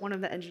course, but one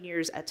of the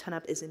engineers at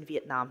TEDup is in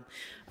Vietnam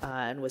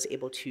and was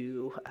able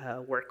to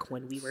work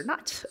when we were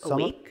not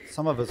awake.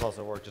 Some of us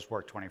also just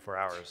work 24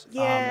 hours.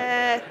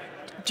 Yeah,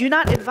 do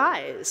not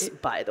advise,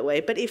 by the way,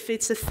 but if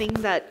it's a thing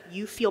that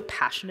you feel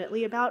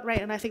passionately about,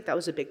 right, and I think that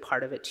was a big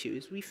part of it too,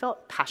 is we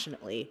felt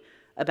passionately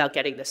about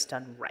getting this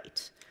done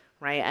right,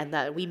 and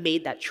that we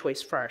made that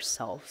choice for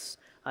ourselves.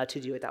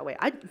 To do it that way.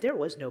 There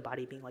was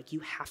nobody being like,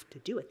 you have to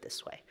do it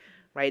this way,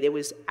 right? It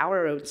was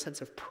our own sense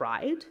of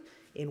pride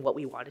in what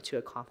we wanted to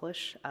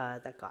accomplish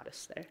that got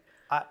us there.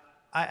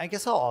 I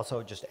guess I'll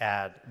also just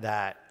add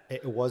that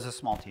it was a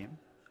small team.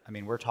 I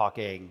mean, we're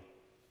talking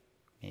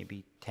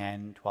maybe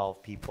 10,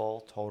 12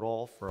 people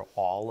total for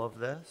all of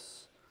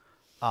this.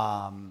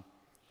 But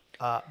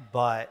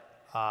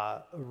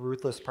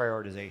ruthless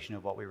prioritization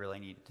of what we really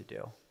needed to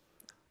do.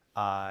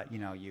 You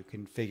know, you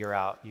can figure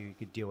out, you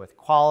could deal with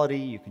quality,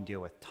 you can deal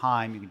with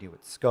time, you can deal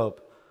with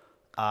scope.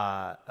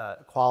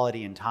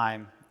 Quality and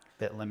time, a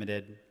bit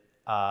limited.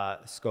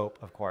 Scope,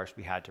 of course,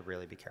 we had to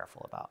really be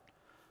careful about.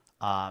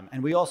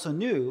 And we also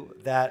knew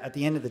that at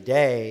the end of the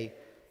day,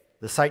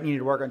 the site needed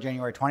to work on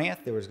January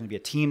 20th. There was going to be a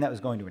team that was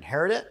going to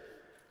inherit it,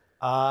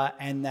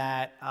 and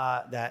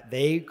that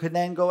they could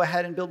then go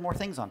ahead and build more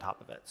things on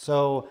top of it.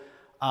 So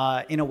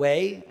in a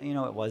way, you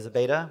know, it was a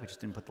beta. We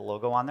just didn't put the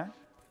logo on there.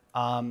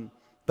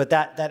 But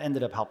that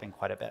ended up helping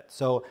quite a bit.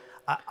 So,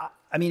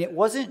 I mean, it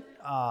wasn't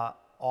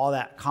all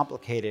that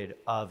complicated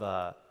of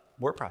a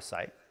WordPress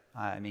site.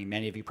 I mean,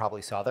 many of you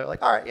probably saw that,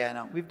 like, all right, yeah,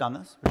 no, we've done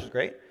this, which is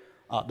great.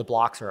 The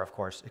blocks are, of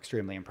course,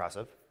 extremely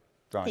impressive,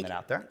 throwing that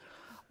out there.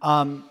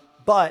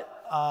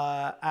 But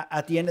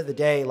at the end of the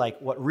day, like,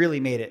 what really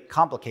made it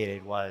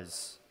complicated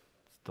was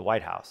the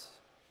White House,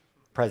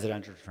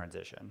 presidential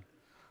transition,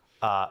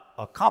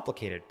 a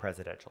complicated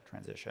presidential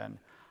transition,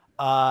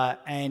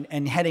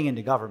 and heading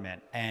into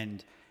government.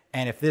 And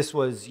if this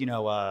was, you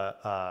know,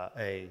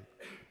 a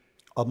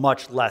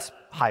much less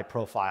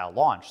high-profile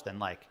launch, then,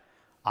 like,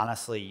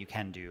 honestly, you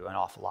can do an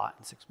awful lot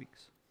in 6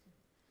 weeks.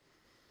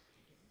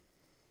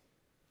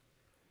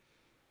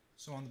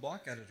 So on the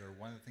block editor,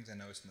 one of the things I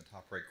noticed in the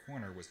top right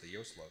corner was the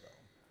Yoast logo.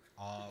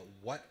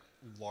 What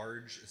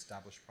large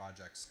established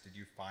projects did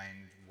you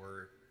find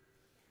were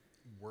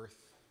worth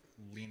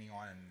leaning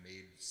on and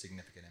made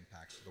significant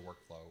impacts to the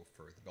workflow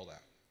for the build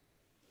out?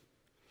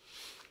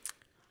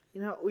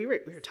 You know, we were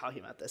talking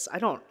about this. I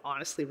don't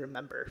honestly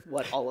remember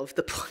what all of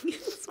the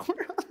plugins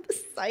were on the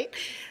site.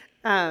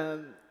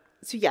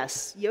 So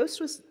yes, Yoast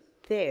was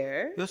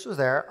there. Yoast was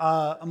there.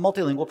 A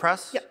multilingual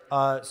press.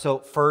 Yep. So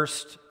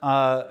first, you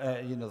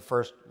know, the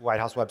first White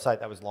House website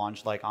that was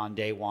launched like on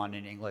day one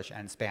in English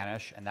and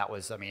Spanish, and that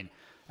was, I mean,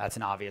 that's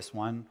an obvious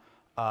one,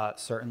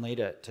 certainly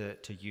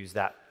to use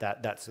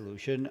that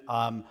solution.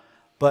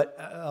 But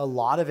a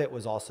lot of it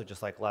was also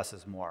just like less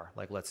is more.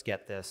 Like, let's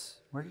get this.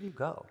 Where did you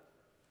go?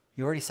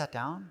 You already sat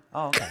down?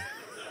 Oh, okay.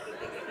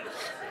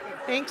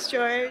 Thanks,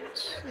 George.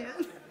 Yeah.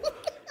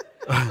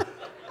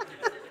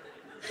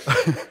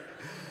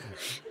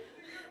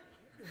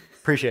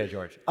 Appreciate it,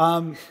 George.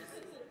 No,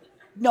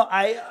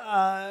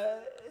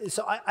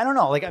 so I don't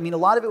know. Like, I mean, a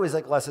lot of it was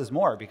like less is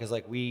more because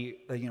like we,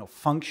 you know,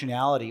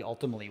 functionality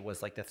ultimately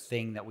was like the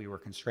thing that we were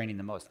constraining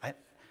the most.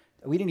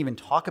 We didn't even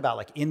talk about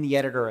like in the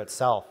editor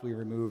itself, we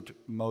removed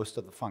most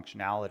of the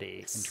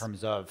functionality in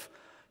terms of,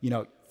 you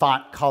know,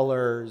 font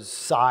colors,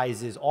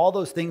 sizes, all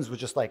those things was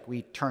just like,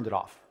 we turned it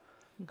off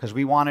because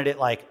we wanted it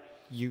like,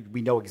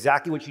 we know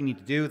exactly what you need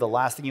to do. The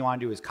last thing you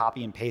want to do is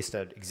copy and paste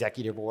an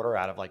executive order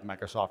out of like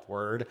Microsoft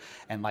Word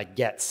and like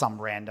get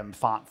some random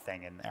font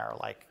thing in there.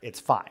 Like, it's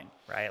fine,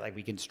 right? Like,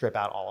 we can strip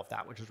out all of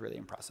that, which was really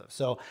impressive.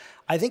 So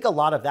I think a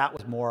lot of that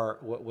was more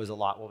what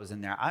was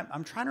in there.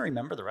 I'm trying to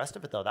remember the rest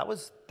of it though. That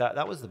was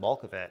the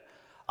bulk of it.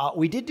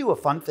 We did do a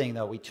fun thing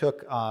though. We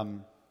took, I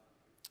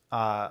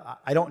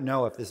don't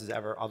know if this has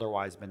ever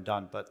otherwise been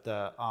done, but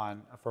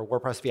for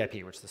WordPress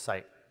VIP, which the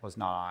site was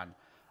not on,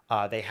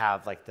 they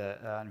have like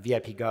the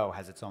VIP Go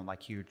has its own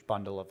like huge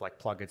bundle of like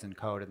plugins and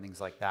code and things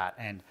like that.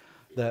 And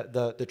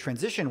the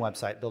transition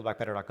website,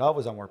 buildbackbetter.gov,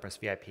 was on WordPress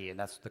VIP, and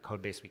that's the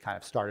code base we kind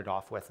of started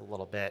off with a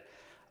little bit.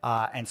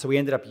 And so we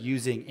ended up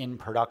using in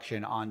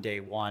production on day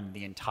one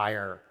the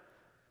entire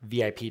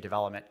VIP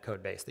development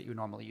code base that you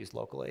normally use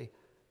locally.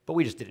 But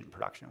we just did it in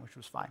production, which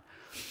was fine.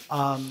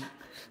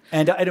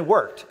 And it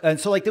worked. And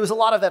so like there was a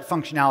lot of that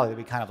functionality that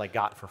we kind of like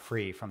got for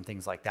free from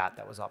things like that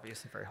that was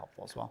obviously very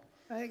helpful as well.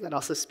 I think that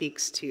also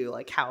speaks to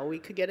like how we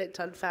could get it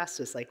done fast.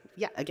 Is like,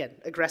 yeah, again,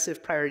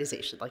 aggressive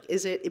prioritization. Like,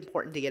 is it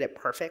important to get it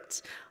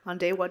perfect on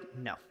day one?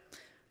 No,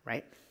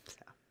 right? So.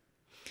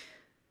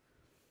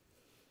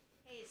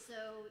 Hey, so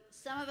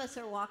some of us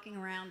are walking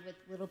around with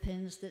little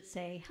pins that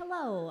say,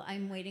 "Hello,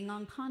 I'm waiting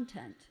on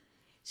content."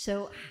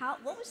 So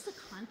what was the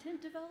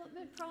content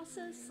development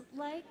process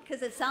like?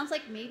 Because it sounds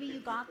like maybe you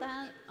got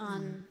that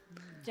on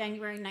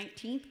January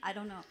 19th. I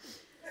don't know.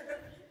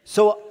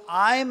 So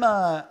I'm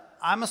a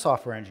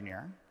software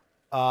engineer.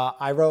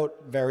 I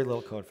wrote very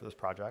little code for this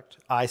project.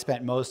 I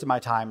spent most of my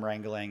time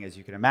wrangling, as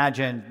you can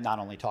imagine, not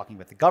only talking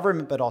with the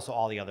government, but also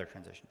all the other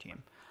transition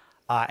team.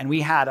 And we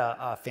had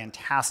a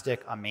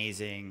fantastic,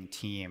 amazing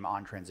team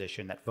on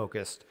transition that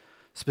focused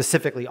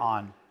specifically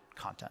on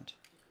content,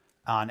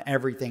 on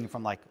everything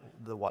from like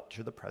what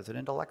should the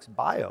president-elect's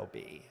bio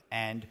be,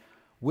 and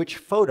which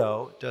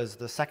photo does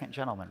the second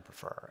gentleman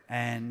prefer,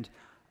 and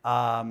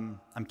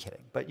I'm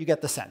kidding, but you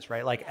get the sense,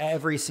 right? Like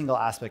every single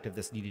aspect of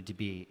this needed to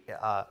be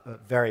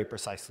very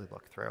precisely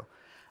looked through,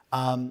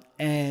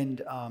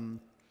 and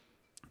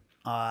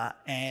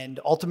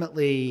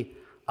ultimately,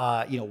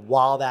 you know,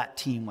 while that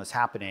team was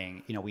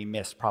happening, you know, we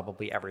missed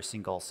probably every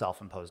single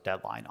self-imposed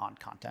deadline on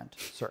content,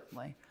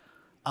 certainly.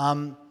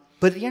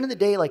 But at the end of the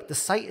day, like the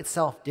site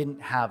itself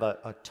didn't have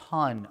a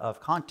ton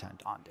of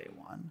content on day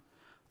one.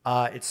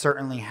 It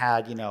certainly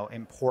had,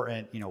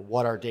 important,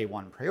 what are day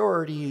one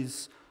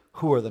priorities,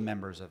 who are the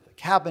members of the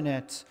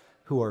cabinet,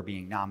 who are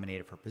being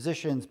nominated for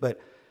positions, but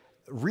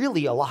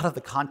really a lot of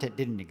the content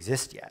didn't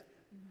exist yet.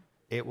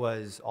 It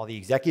was all the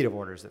executive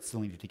orders that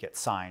still needed to get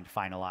signed,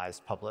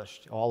 finalized,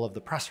 published, all of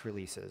the press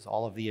releases,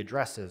 all of the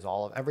addresses,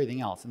 all of everything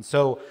else. And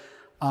so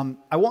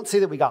I won't say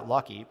that we got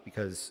lucky,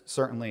 because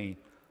certainly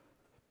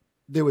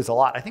there was a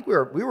lot. I think we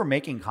were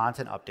making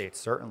content updates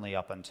certainly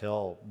up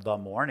until the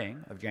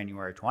morning of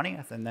January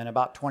 20th. And then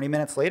about 20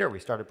 minutes later, we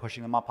started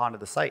pushing them up onto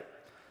the site.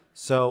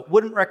 So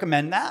wouldn't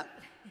recommend that,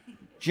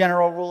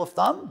 general rule of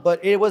thumb,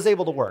 but it was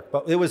able to work.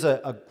 But it was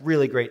a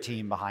really great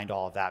team behind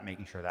all of that,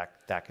 making sure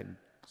that could.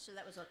 So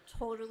that was a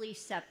totally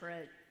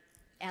separate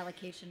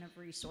allocation of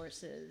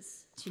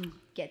resources to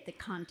get the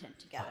content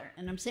together.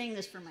 And I'm saying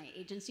this for my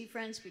agency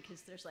friends,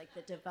 because there's like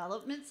the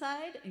development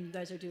side, and you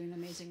guys are doing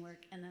amazing work,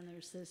 and then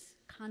there's this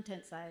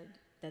content side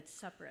that's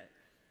separate.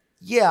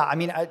 Yeah, I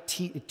mean,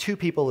 two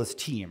people is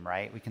team,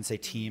 right? We can say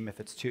team if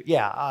it's two.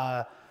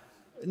 Yeah,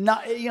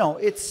 not,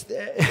 it's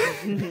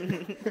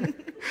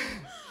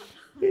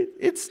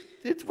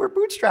we're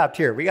bootstrapped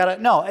here. We gotta,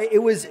 no,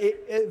 it was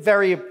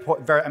very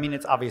important. I mean,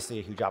 it's obviously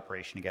a huge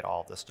operation to get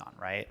all of this done,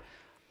 right?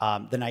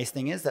 The nice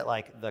thing is that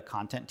like the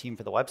content team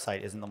for the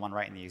website isn't the one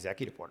writing the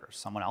executive orders.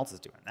 Someone else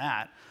is doing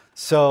that.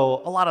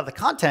 So a lot of the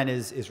content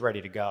is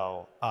ready to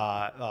go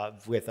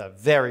with a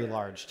very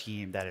large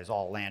team that is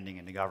all landing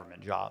into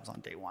government jobs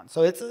on day one.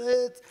 So it's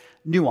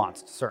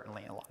nuanced,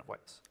 certainly, in a lot of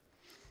ways.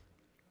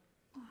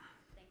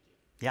 Thank you.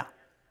 Yeah.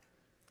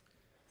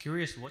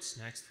 Curious, what's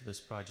next for this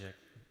project?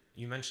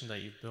 You mentioned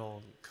that you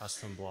build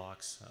custom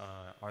blocks.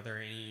 Are there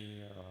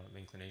any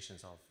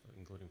inclinations of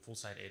including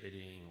full-site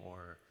editing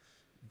or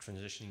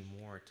transitioning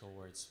more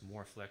towards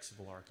more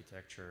flexible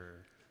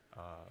architecture?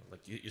 Like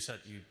you said,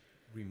 you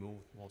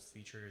removed most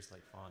features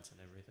like fonts and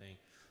everything.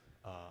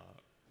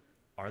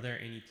 Are there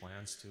any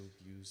plans to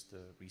use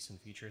the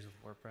recent features of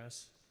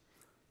WordPress?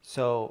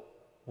 So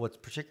what's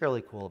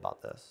particularly cool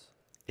about this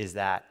is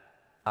that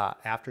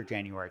after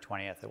January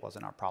 20th, it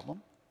wasn't our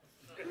problem.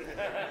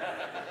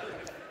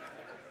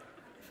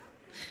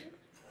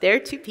 There are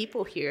two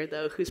people here,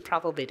 though, whose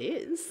problem it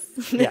is.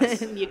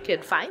 Yes. You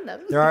can find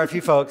them. There are a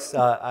few folks,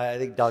 I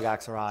think Doug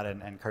Axelrod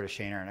and Curtis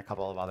Shaner and a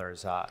couple of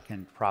others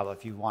can probably,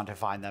 if you want to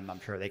find them, I'm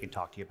sure they can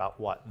talk to you about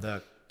what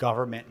the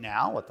government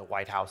now, what the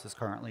White House is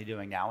currently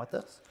doing now with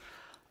this.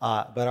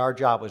 But our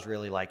job was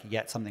really like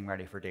get something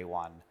ready for day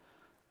one.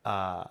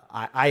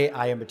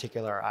 I in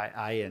particular,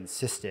 I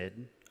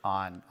insisted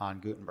on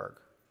Gutenberg,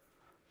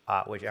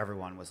 which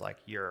everyone was like,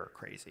 you're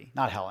crazy.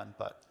 Not Helen,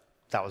 but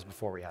that was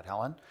before we had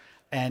Helen.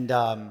 And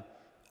I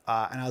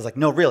was like,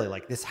 no, really,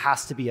 like this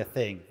has to be a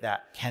thing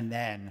that can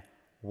then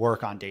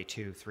work on day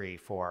 2, 3,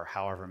 4,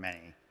 however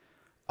many.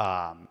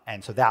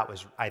 And so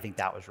I think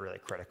that was really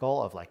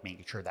critical of like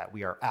making sure that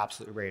we are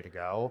absolutely ready to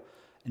go,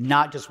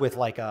 not just with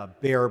like a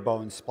bare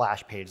bones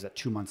splash page that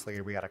 2 months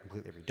later we got to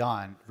completely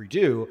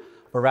redo,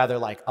 but rather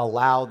like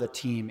allow the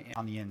team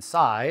on the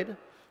inside,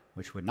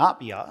 which would not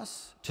be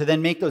us, to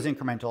then make those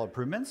incremental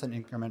improvements and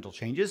incremental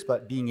changes,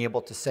 but being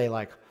able to say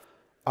like,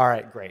 all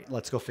right, great.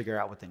 Let's go figure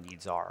out what the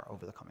needs are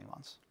over the coming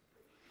months.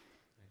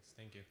 Thanks.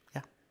 Thank you.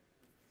 Yeah.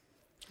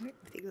 All right,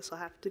 I think this will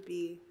have to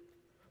be,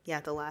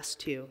 the last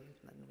two,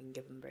 and then we can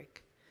give them a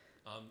break.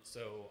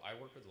 So I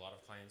work with a lot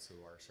of clients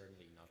who are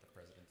certainly not the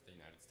President of the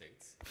United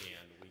States,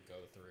 and we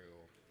go through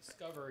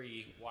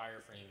discovery,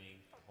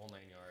 wireframing, the whole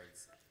 9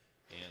 yards,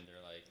 and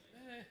they're like,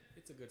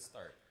 it's a good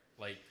start.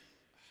 Like,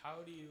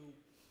 how do you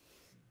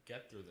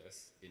get through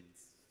this in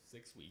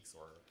 6 weeks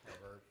or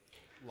however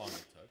long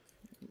it took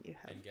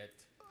and get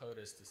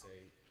POTUS to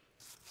say,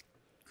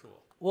 cool?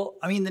 Well,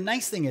 I mean, the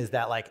nice thing is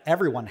that like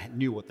everyone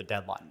knew what the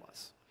deadline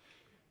was,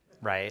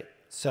 right?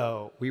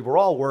 So we were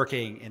all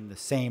working in the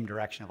same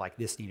direction of like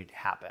this needed to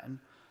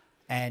happen.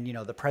 And,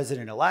 the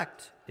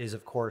president-elect is,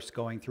 of course,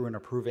 going through and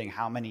approving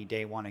how many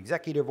day one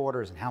executive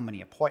orders and how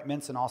many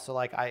appointments, and also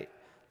like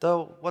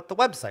what the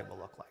website will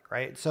look like,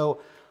 right?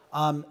 So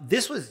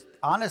this was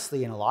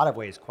honestly, in a lot of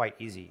ways, quite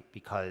easy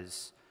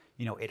because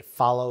it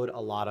followed a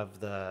lot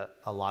of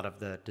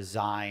the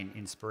design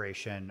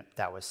inspiration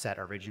that was set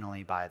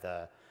originally by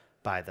the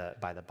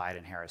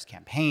Biden-Harris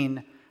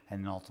campaign,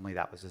 and then ultimately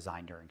that was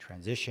designed during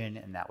transition,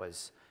 and that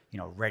was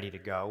ready to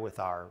go with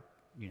our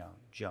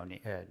Joe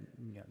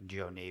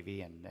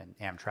Navy and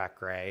Amtrak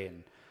Gray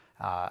and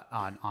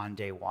on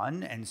day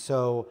one. And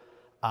so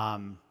I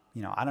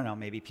don't know,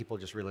 maybe people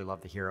just really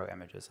love the hero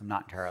images. I'm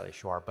not entirely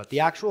sure, but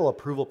the actual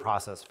approval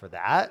process for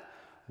that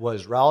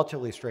was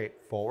relatively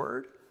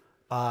straightforward.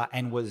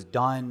 And was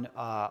done,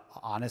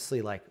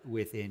 honestly, like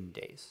within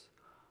days.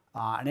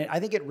 And I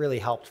think it really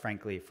helped,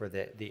 frankly, for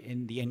the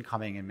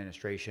incoming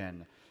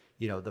administration.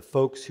 The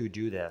folks who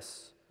do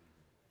this,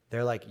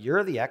 they're like,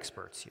 you're the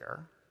experts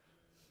here.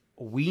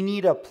 We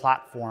need a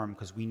platform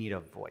because we need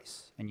a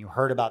voice. And you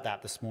heard about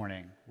that this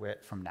morning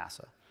from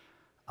NASA.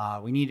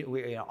 We need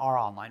our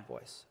online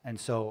voice. And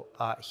so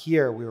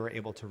here we were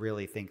able to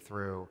really think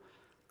through,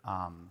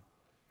 at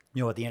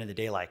the end of the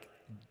day, like,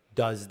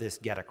 does this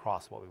get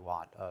across what we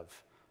want of,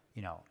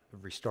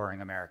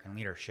 restoring American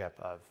leadership,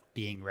 of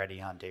being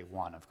ready on day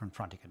one, of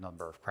confronting a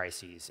number of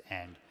crises.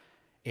 And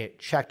it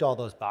checked all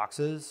those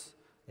boxes.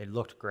 It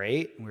looked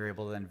great. And we were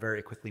able to then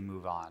very quickly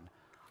move on.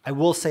 I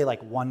will say,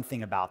 like, one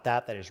thing about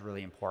that is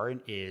really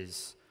important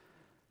is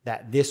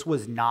that this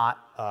was not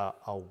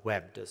a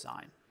web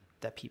design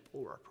that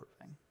people were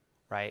approving,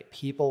 right?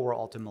 People were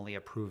ultimately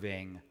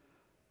approving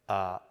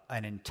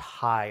an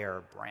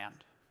entire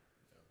brand.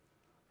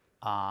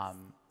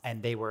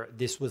 And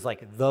this was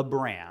like the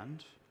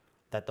brand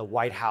that the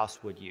White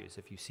House would use.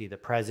 If you see the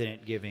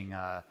president giving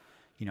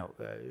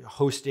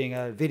hosting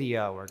a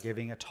video or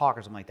giving a talk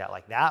or something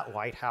like that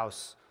White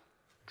House,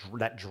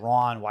 that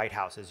drawn White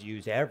House is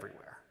used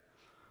everywhere.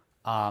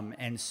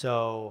 And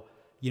so,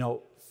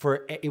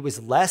 it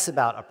was less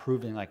about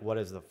approving, like, what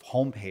is the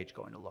homepage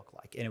going to look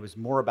like? And it was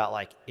more about,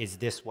 like, is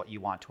this what you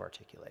want to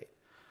articulate?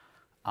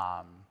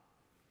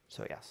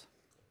 So yes.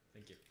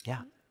 Thank you.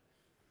 Yeah.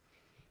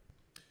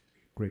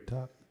 Great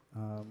talk.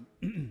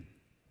 I'm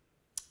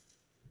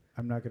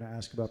not going to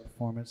ask about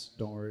performance.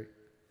 Don't worry.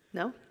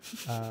 No?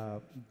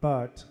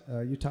 But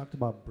you talked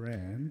about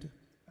brand.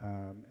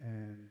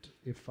 And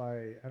I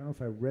don't know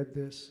if I read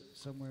this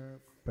somewhere,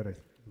 but I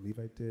believe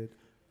I did.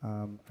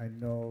 I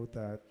know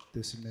that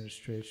this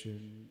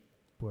administration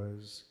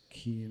was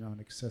keen on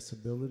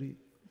accessibility.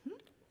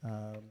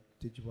 Mm-hmm.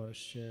 Did you want to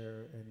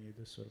share any of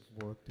the sort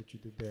of work that you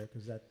did there?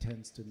 Because that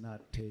tends to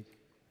not take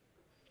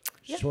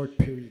short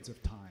periods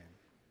of time.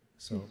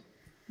 So,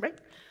 right.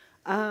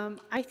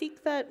 I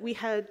think that we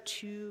had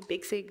two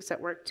big things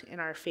that worked in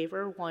our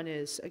favor. One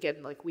is, again,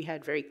 like, we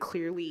had very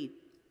clearly,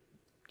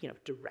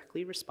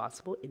 directly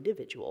responsible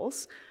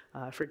individuals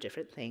for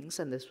different things.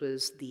 And this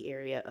was the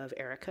area of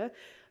Erica,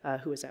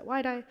 who was at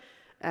WIDI.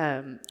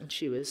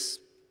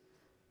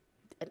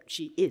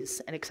 She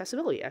is an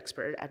accessibility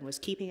expert and was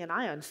keeping an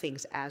eye on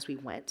things as we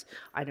went.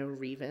 I know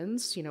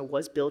Revens,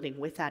 was building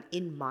with that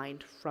in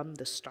mind from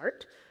the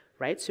start,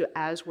 right? So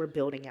as we're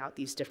building out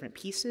these different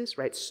pieces,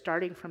 right,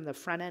 starting from the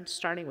front end,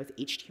 starting with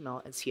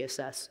HTML and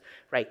CSS,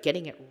 right,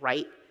 getting it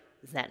right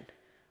then,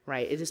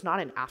 right? It is not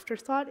an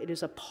afterthought. It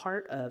is a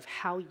part of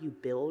how you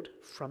build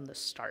from the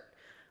start.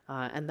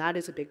 And that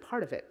is a big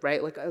part of it,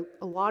 right? Like a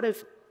lot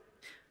of,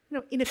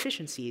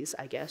 inefficiencies,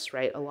 I guess,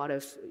 right? A lot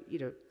of,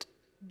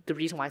 the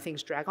reason why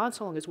things drag on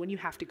so long is when you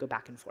have to go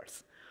back and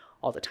forth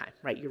all the time,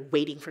 right? You're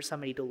waiting for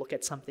somebody to look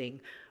at something,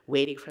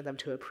 waiting for them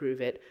to approve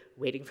it,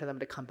 waiting for them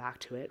to come back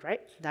to it, right?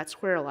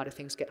 That's where a lot of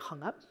things get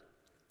hung up.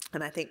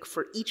 And I think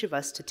for each of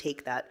us to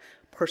take that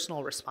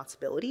personal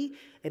responsibility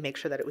and make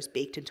sure that it was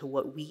baked into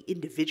what we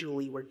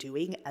individually were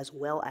doing, as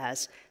well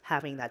as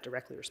having that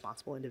directly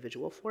responsible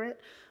individual for it,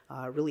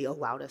 really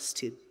allowed us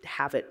to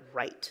have it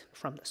right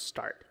from the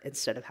start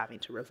instead of having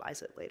to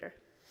revise it later.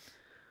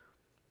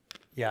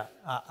 Yeah,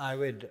 I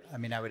would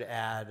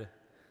add,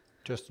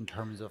 just in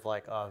terms of,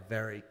 like, a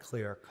very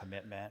clear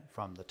commitment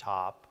from the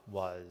top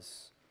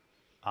was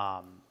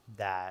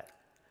that,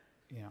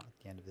 at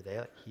the end of the day,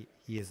 like,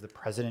 he is the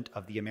president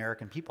of the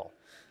American people,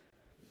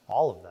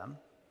 all of them,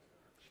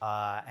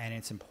 and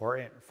it's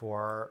important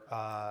for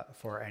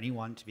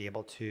anyone to be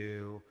able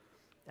to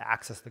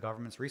access the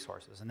government's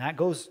resources, and that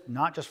goes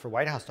not just for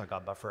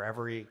whitehouse.gov, but for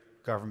every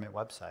government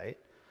website.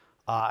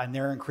 And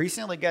they're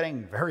increasingly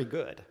getting very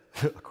good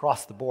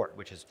across the board,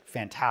 which is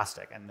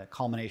fantastic, and the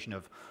culmination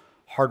of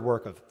hard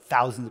work of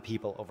thousands of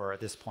people over,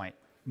 at this point,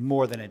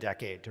 more than a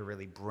decade to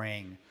really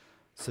bring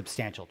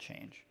substantial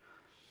change.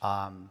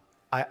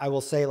 I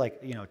will say,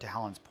 like, to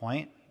Helen's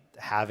point,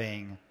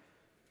 having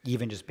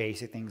even just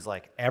basic things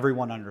like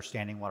everyone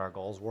understanding what our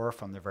goals were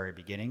from the very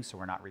beginning, so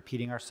we're not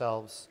repeating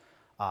ourselves,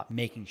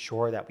 making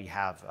sure that we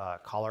have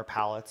color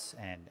palettes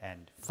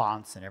and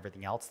fonts and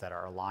everything else that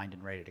are aligned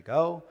and ready to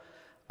go.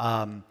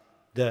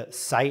 The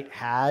site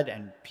had,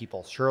 and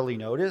people surely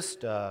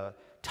noticed,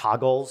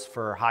 toggles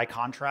for high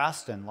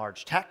contrast and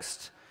large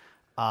text,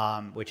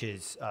 which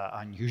is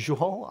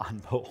unusual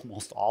on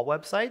almost all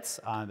websites,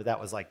 but that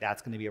was like,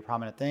 that's going to be a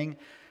prominent thing.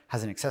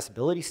 Has an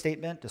accessibility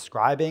statement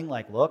describing,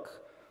 like,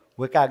 look,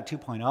 WCAG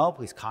 2.0,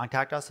 please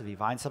contact us if you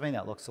find something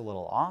that looks a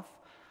little off.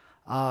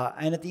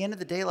 And at the end of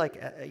the day, like,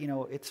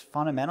 it's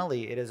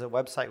fundamentally, it is a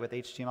website with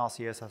HTML,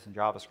 CSS, and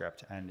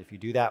JavaScript, and if you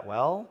do that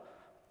well,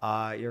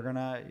 you're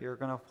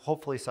gonna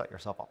hopefully set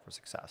yourself up for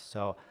success.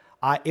 So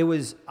I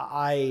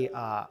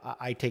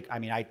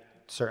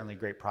certainly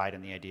great pride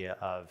in the idea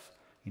of,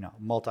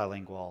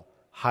 multilingual,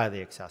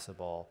 highly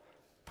accessible,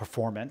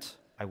 performant,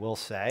 I will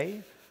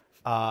say.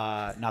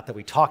 Not that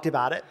we talked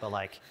about it, but,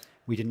 like,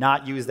 we did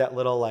not use that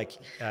little, like,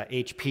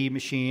 HP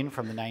machine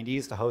from the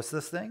 90s to host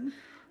this thing.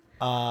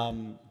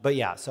 But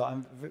yeah,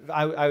 so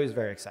I was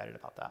very excited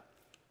about that.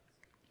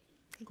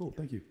 Cool,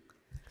 thank you.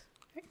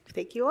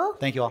 Thank you all.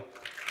 Thank you all.